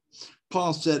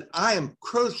 Paul said, I am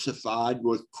crucified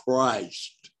with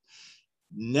Christ.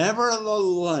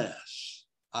 Nevertheless,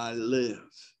 I live.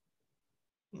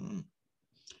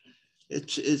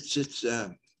 It's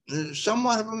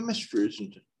somewhat of a mystery,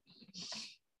 isn't it?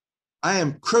 I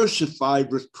am crucified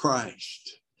with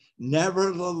Christ.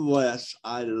 Nevertheless,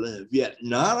 I live. Yet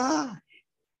not I,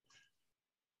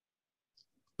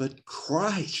 but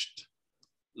Christ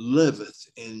liveth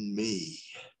in me.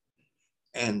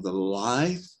 And the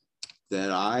life that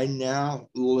I now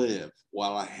live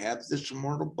while I have this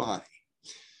mortal body,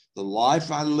 the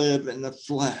life I live in the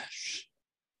flesh,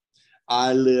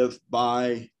 I live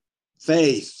by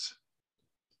faith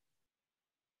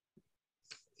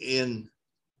in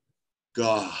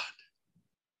God,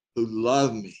 who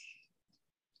loved me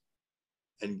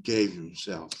and gave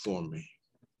himself for me.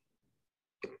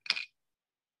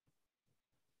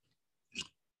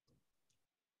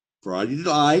 For I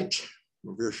delight,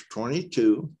 verse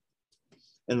 22,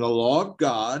 in the law of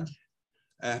God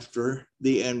after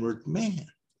the inward man.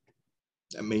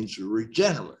 That means the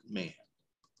regenerate man.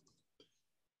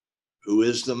 Who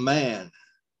is the man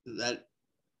that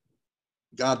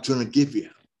God's going to give you,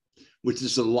 which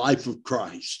is the life of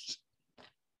Christ.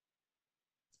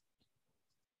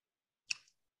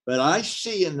 But I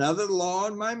see another law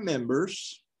in my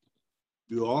members,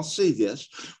 you all see this,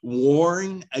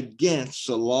 warring against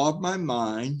the law of my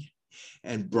mind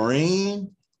and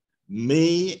bringing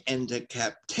me into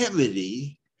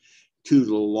captivity to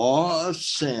the law of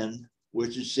sin,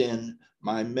 which is in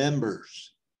my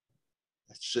members.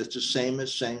 It's just the same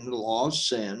as saying the law of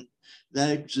sin that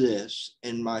exists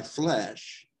in my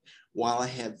flesh while I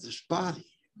have this body.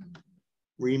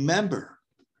 Remember,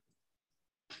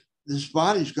 this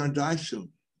body is going to die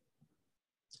soon.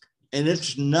 And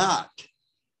it's not,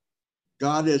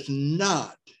 God is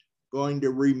not going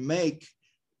to remake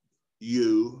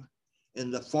you in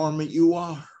the form that you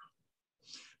are,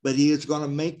 but he is going to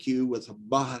make you with a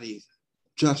body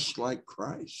just like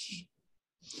Christ.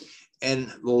 And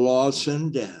the law of sin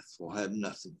and death will have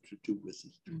nothing to do with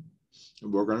it.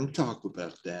 And we're going to talk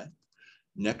about that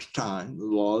next time. The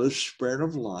law of the Spirit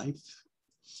of life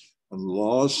and the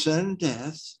law of sin and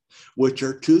death, which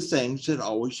are two things that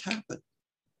always happen.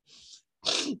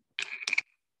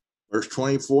 Verse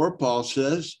 24, Paul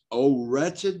says, O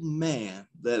wretched man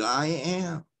that I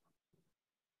am,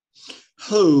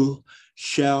 who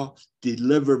shall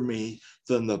deliver me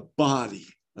from the body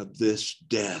of this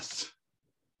death?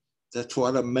 That's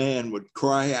what a man would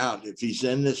cry out if he's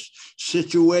in this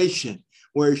situation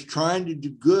where he's trying to do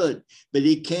good, but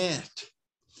he can't.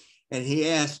 And he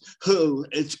asks, who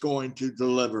is going to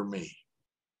deliver me?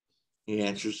 He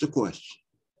answers the question.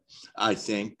 I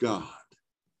thank God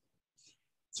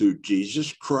through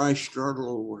Jesus Christ our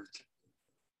Lord.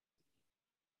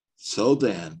 So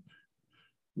then,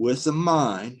 with the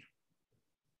mind,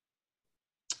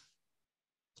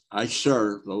 I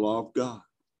serve the law of God,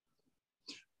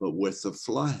 but with the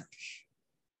flesh,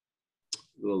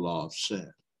 the law of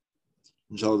sin.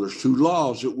 And so there's two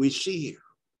laws that we see here.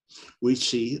 We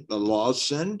see the law of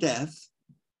sin and death,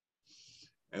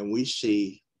 and we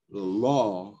see the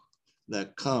law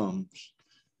that comes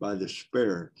by the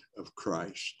Spirit of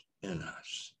Christ in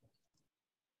us.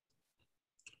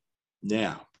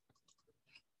 Now,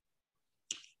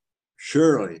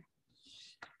 surely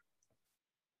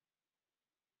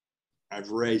I've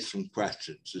raised some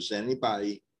questions. Does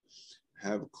anybody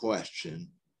have a question?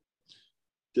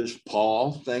 Does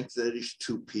Paul think that he's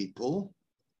two people?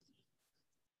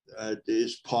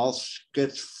 Is Paul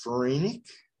schizophrenic?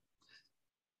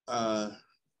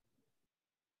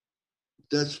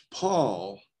 Does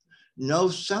Paul know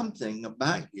something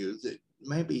about you that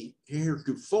maybe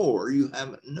heretofore you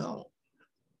haven't known?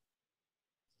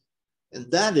 And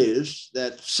that is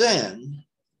that sin,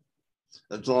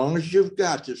 as long as you've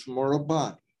got this mortal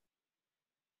body,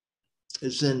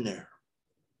 is in there.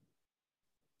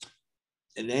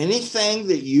 And anything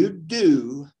that you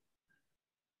do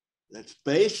that's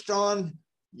based on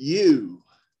you,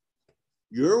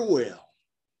 your will,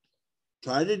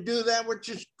 try to do that which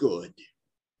is good,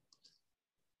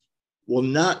 will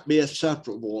not be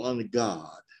acceptable unto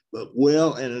God, but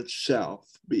will in itself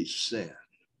be sin.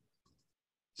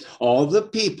 All the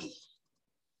people,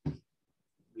 let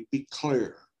me be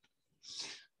clear,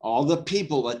 all the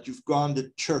people that you've gone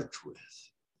to church with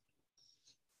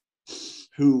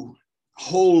who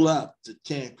hold up the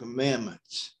Ten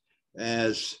Commandments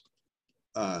as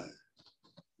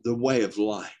the way of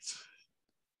life,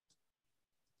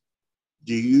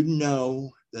 do you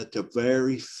know that the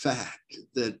very fact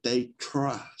that they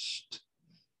trust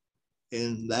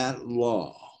in that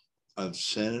law of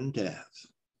sin and death,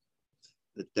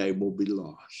 that they will be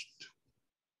lost?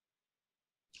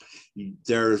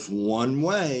 There is one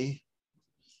way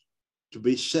to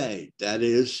be saved. That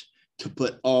is to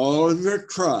put all of your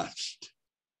trust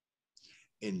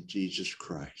in Jesus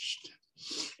Christ.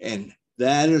 And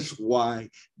that is why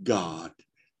God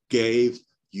gave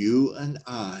you and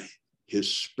I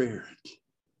his Spirit,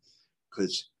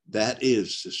 because that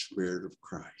is the Spirit of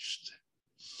Christ.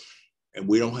 And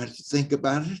we don't have to think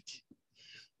about it.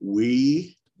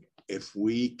 If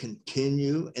we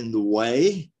continue in the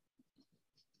way,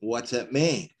 what's that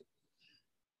mean?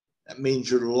 That means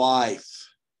your life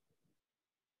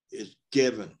is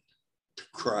given to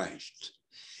Christ.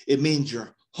 It means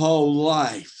your whole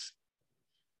life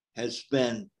has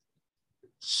been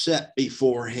set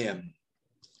before him.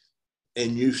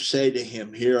 And you say to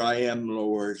him, here I am,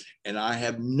 Lord, and I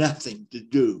have nothing to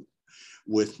do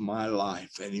with my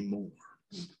life anymore.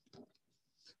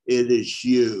 It is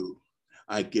you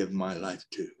I give my life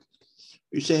to.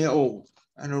 You say, oh,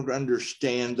 I don't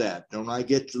understand that. Don't I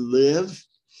get to live?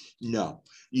 No,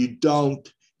 you don't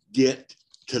get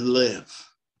to live.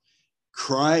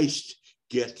 Christ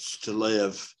gets to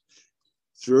live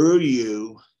through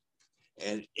you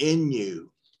and in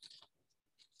you.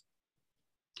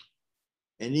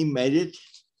 And he made it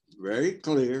very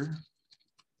clear.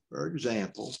 For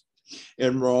example,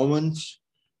 in Romans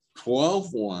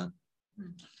 12:1,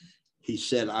 he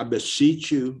said, I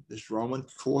beseech you, this is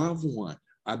Romans 12:1,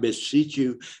 I beseech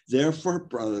you, therefore,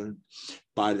 brethren,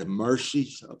 by the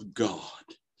mercies of God,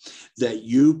 that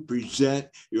you present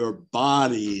your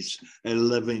bodies a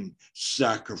living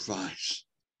sacrifice.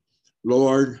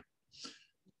 Lord,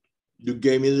 you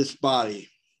gave me this body,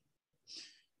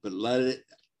 but let it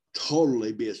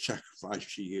totally be a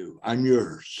sacrifice to you. I'm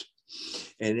yours.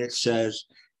 And it says,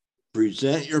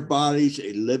 present your bodies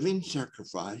a living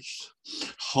sacrifice,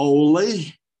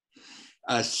 holy,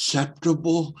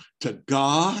 acceptable to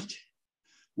God,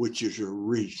 which is your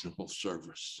reasonable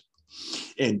service.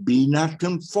 And be not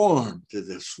conformed to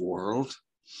this world.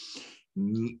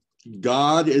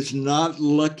 God is not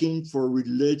looking for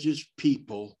religious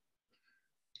people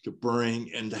to bring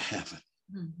into heaven.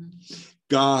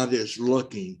 God is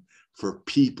looking for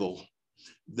people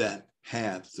that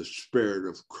have the Spirit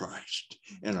of Christ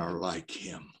and are like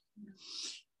him.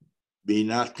 Be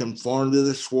not conformed to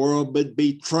this world, but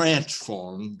be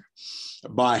transformed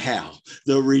by how?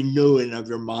 The renewing of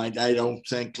your mind. I don't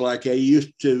think like I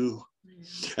used to.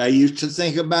 I used to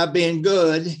think about being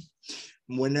good.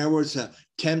 When there was a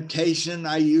temptation,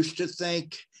 I used to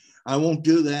think, I won't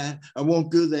do that. I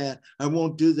won't do that. I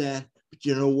won't do that. But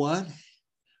you know what?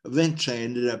 Eventually, I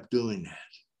ended up doing that.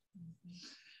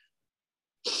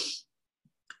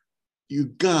 You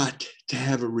got to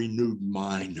have a renewed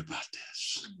mind about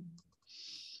this.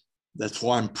 That's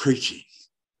why I'm preaching.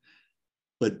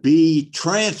 But be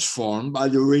transformed by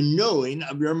the renewing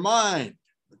of your mind.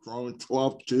 Romans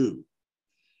 12:2.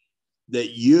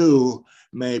 That you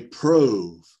may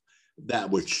prove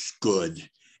that which is good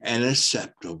and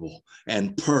acceptable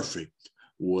and perfect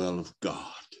will of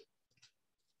God.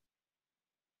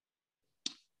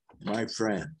 My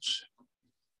friends,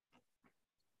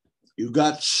 you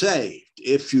got saved,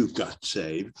 if you got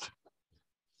saved,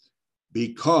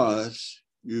 because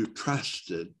you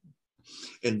trusted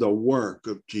in the work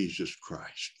of Jesus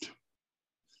Christ.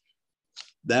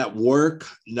 That work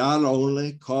not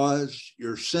only caused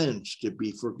your sins to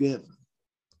be forgiven,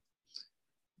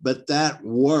 but that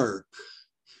work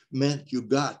meant you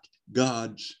got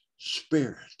God's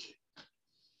Spirit.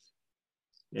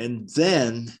 And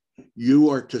then you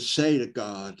are to say to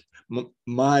God,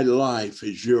 my life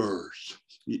is yours.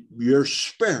 Your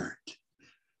Spirit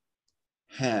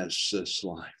has this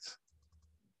life.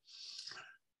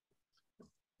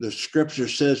 The scripture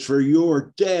says, for you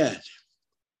are dead,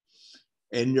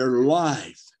 and your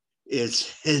life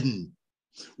is hidden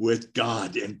with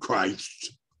God in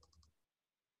Christ.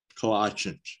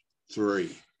 Colossians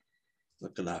 3.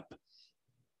 Look it up.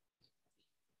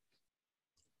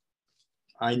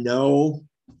 I know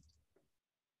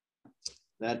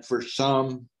that for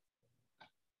some,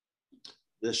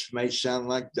 this may sound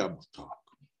like double talk.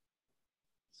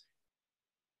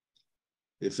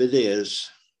 If it is,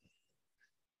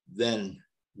 then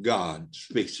God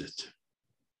speaks it.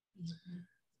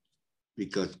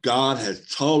 Because God has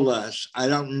told us, I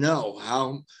don't know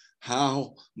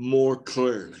how more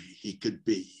clearly he could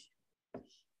be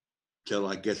till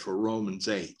I get to Romans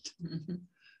 8.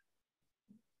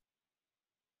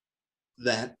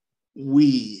 That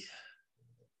we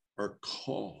are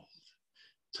called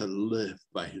to live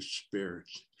by his Spirit.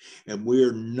 And we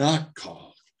are not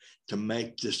called to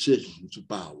make decisions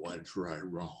about what is right or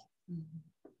wrong.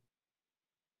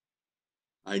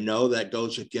 I know that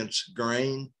goes against the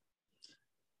grain,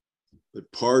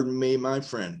 but pardon me, my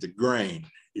friend, the grain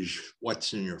is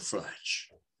what's in your flesh.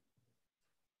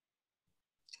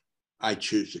 I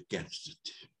choose against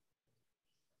it.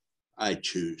 I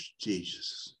choose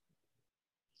Jesus.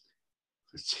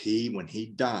 Because when he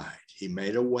died, he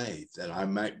made a way that I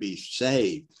might be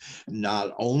saved,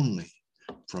 not only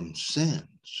from sins,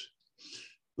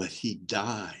 but he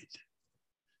died.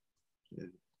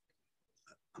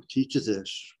 I'll teach you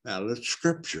this out of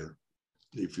scripture,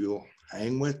 if you'll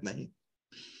hang with me.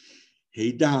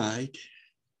 He died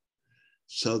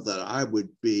so that I would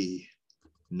be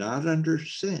not under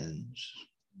sins,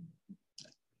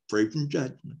 free from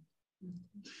judgment,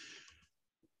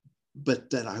 but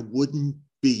that I wouldn't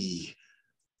be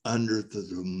under the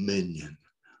dominion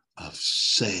of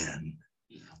sin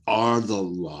or the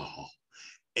law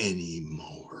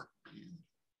anymore.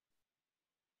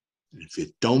 And if you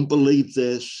don't believe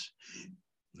this,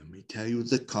 let me tell you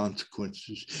the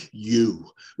consequences. You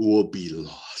will be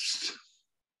lost.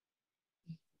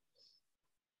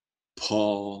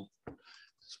 Paul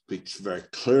speaks very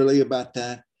clearly about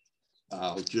that.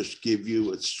 I'll just give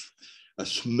you a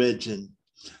smidgen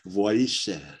of what he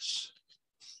says.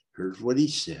 Here's what he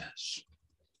says.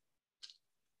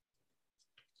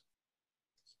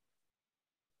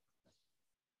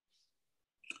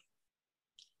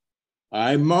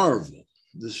 I marvel.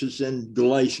 This is in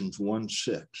Galatians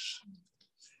 1:6.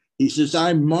 He says,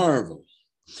 I marvel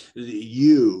that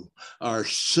you are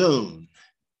soon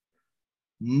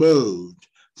moved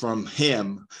from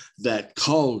him that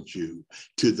called you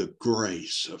to the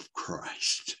grace of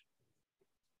Christ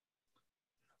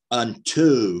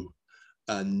unto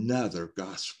another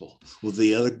gospel. Well,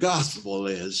 the other gospel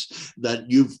is that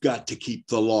you've got to keep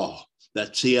the law.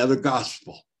 That's the other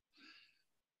gospel.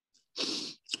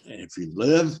 And if you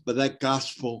live by that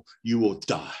gospel, you will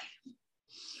die.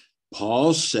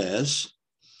 Paul says,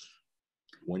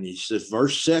 when he says,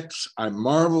 verse 6, I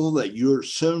marvel that you are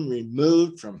soon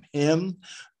removed from him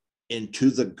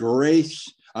into the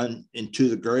grace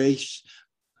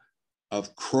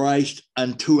of Christ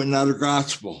unto another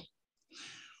gospel,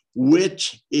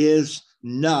 which is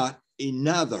not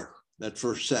another. That's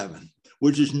verse 7,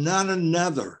 which is not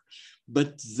another.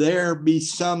 But there be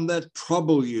some that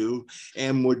trouble you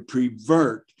and would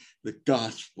pervert the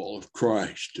gospel of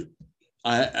Christ.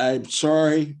 I'm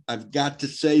sorry, I've got to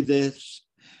say this.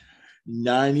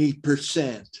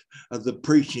 90% of the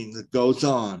preaching that goes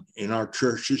on in our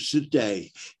churches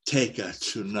today take us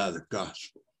to another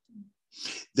gospel.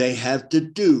 They have to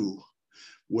do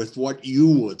with what you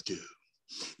would do.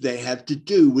 They have to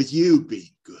do with you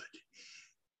being good.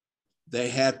 They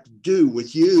have to do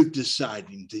with you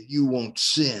deciding that you won't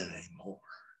sin anymore.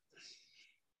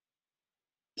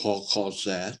 Paul calls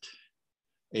that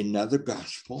another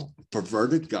gospel,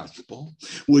 perverted gospel,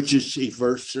 which is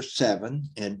verse 7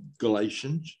 in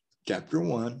Galatians chapter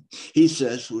 1. He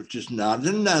says, which is not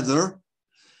another,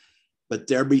 but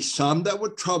there be some that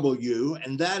would trouble you,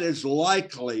 and that is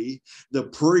likely the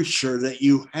preacher that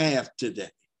you have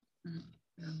today.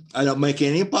 I don't make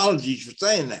any apologies for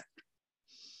saying that.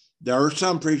 There are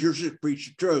some preachers that preach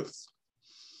the truth,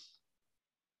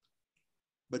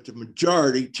 but the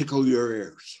majority tickle your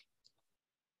ears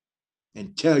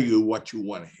and tell you what you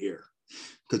want to hear.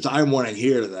 because I want to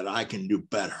hear that I can do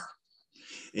better,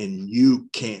 and you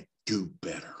can't do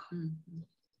better. Mm-hmm.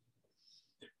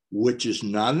 Which is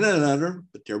not another,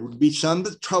 but there would be some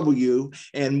that trouble you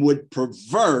and would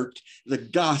pervert the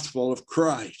gospel of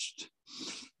Christ.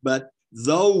 But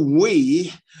though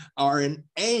we are an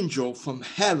angel from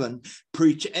heaven,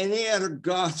 preach any other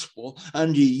gospel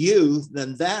unto you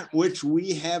than that which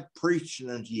we have preached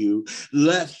unto you,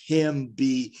 let him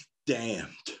be damned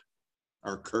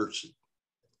or cursed.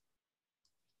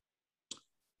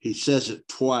 He says it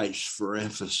twice for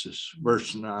emphasis.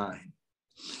 Verse 9.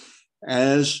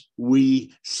 As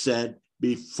we said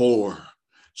before,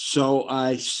 so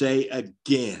I say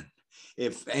again,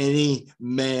 if any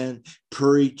man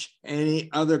preach any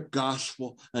other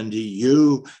gospel unto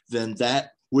you than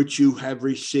that which you have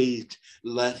received,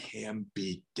 let him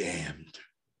be damned.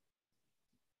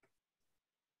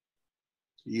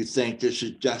 You think this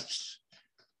is just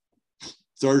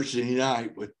Thursday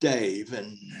night with Dave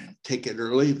and take it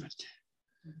or leave it.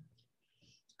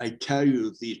 I tell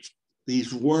you,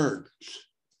 these words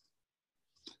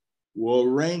will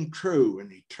reign true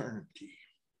in eternity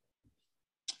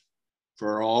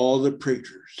for all the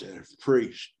preachers that have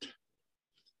preached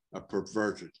a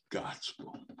perverted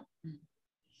gospel.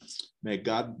 May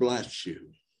God bless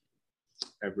you,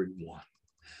 everyone.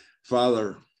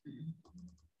 Father,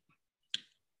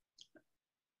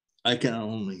 I can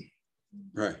only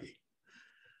pray.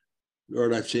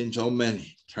 Lord, I've seen so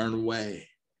many turn away,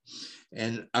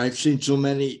 and I've seen so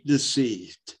many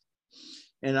deceived,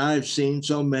 and I've seen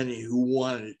so many who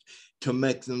wanted to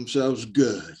make themselves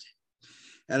good.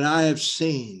 And I have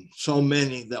seen so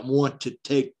many that want to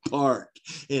take part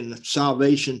in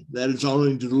salvation that is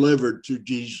only delivered through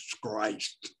Jesus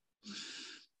Christ.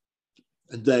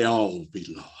 And they all will be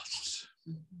lost.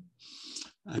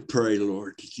 I pray,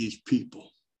 Lord, that these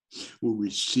people will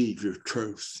receive your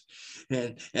truth.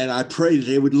 And I pray that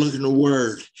they would look in the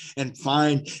word and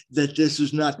find that this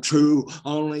is not true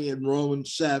only in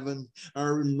Romans 7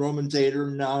 or in Romans 8 or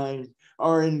 9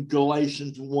 or in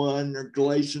Galatians 1 or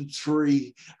Galatians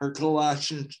 3 or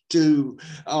Colossians 2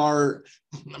 or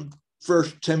 1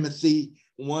 Timothy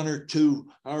 1 or 2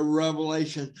 or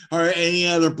Revelation or any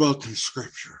other book of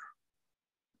Scripture.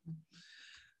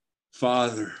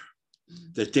 Father,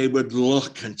 that they would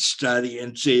look and study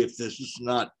and see if this is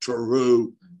not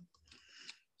true.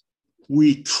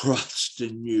 We trust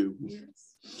in you,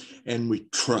 and we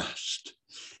trust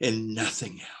in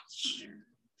nothing else.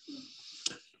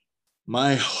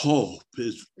 My hope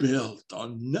is built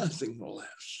on nothing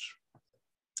less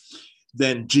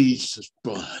than Jesus'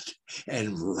 blood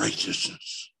and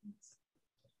righteousness.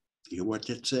 You hear what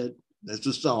that said? That's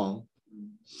a song.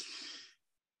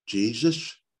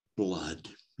 Jesus' blood,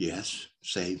 yes,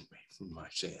 saved me from my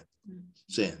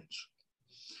sins,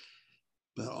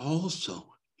 but also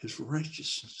his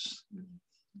righteousness.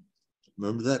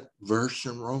 Remember that verse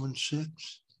in Romans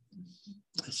 6?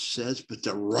 It says, but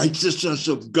the righteousness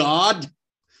of God,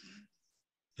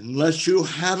 unless you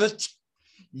have it,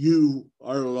 you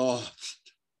are lost.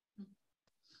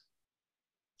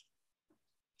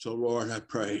 So, Lord, I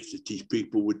pray that these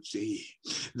people would see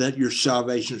that your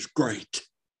salvation is great.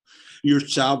 Your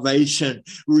salvation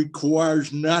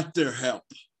requires not their help,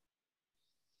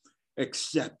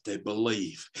 except they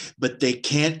believe, but they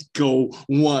can't go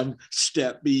one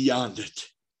step beyond it.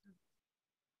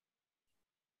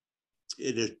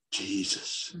 It is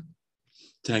Jesus.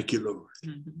 Thank you, Lord.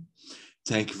 Mm-hmm.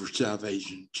 Thank you for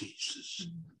salvation, Jesus.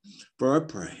 For I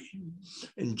pray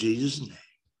in Jesus' name,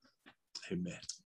 amen.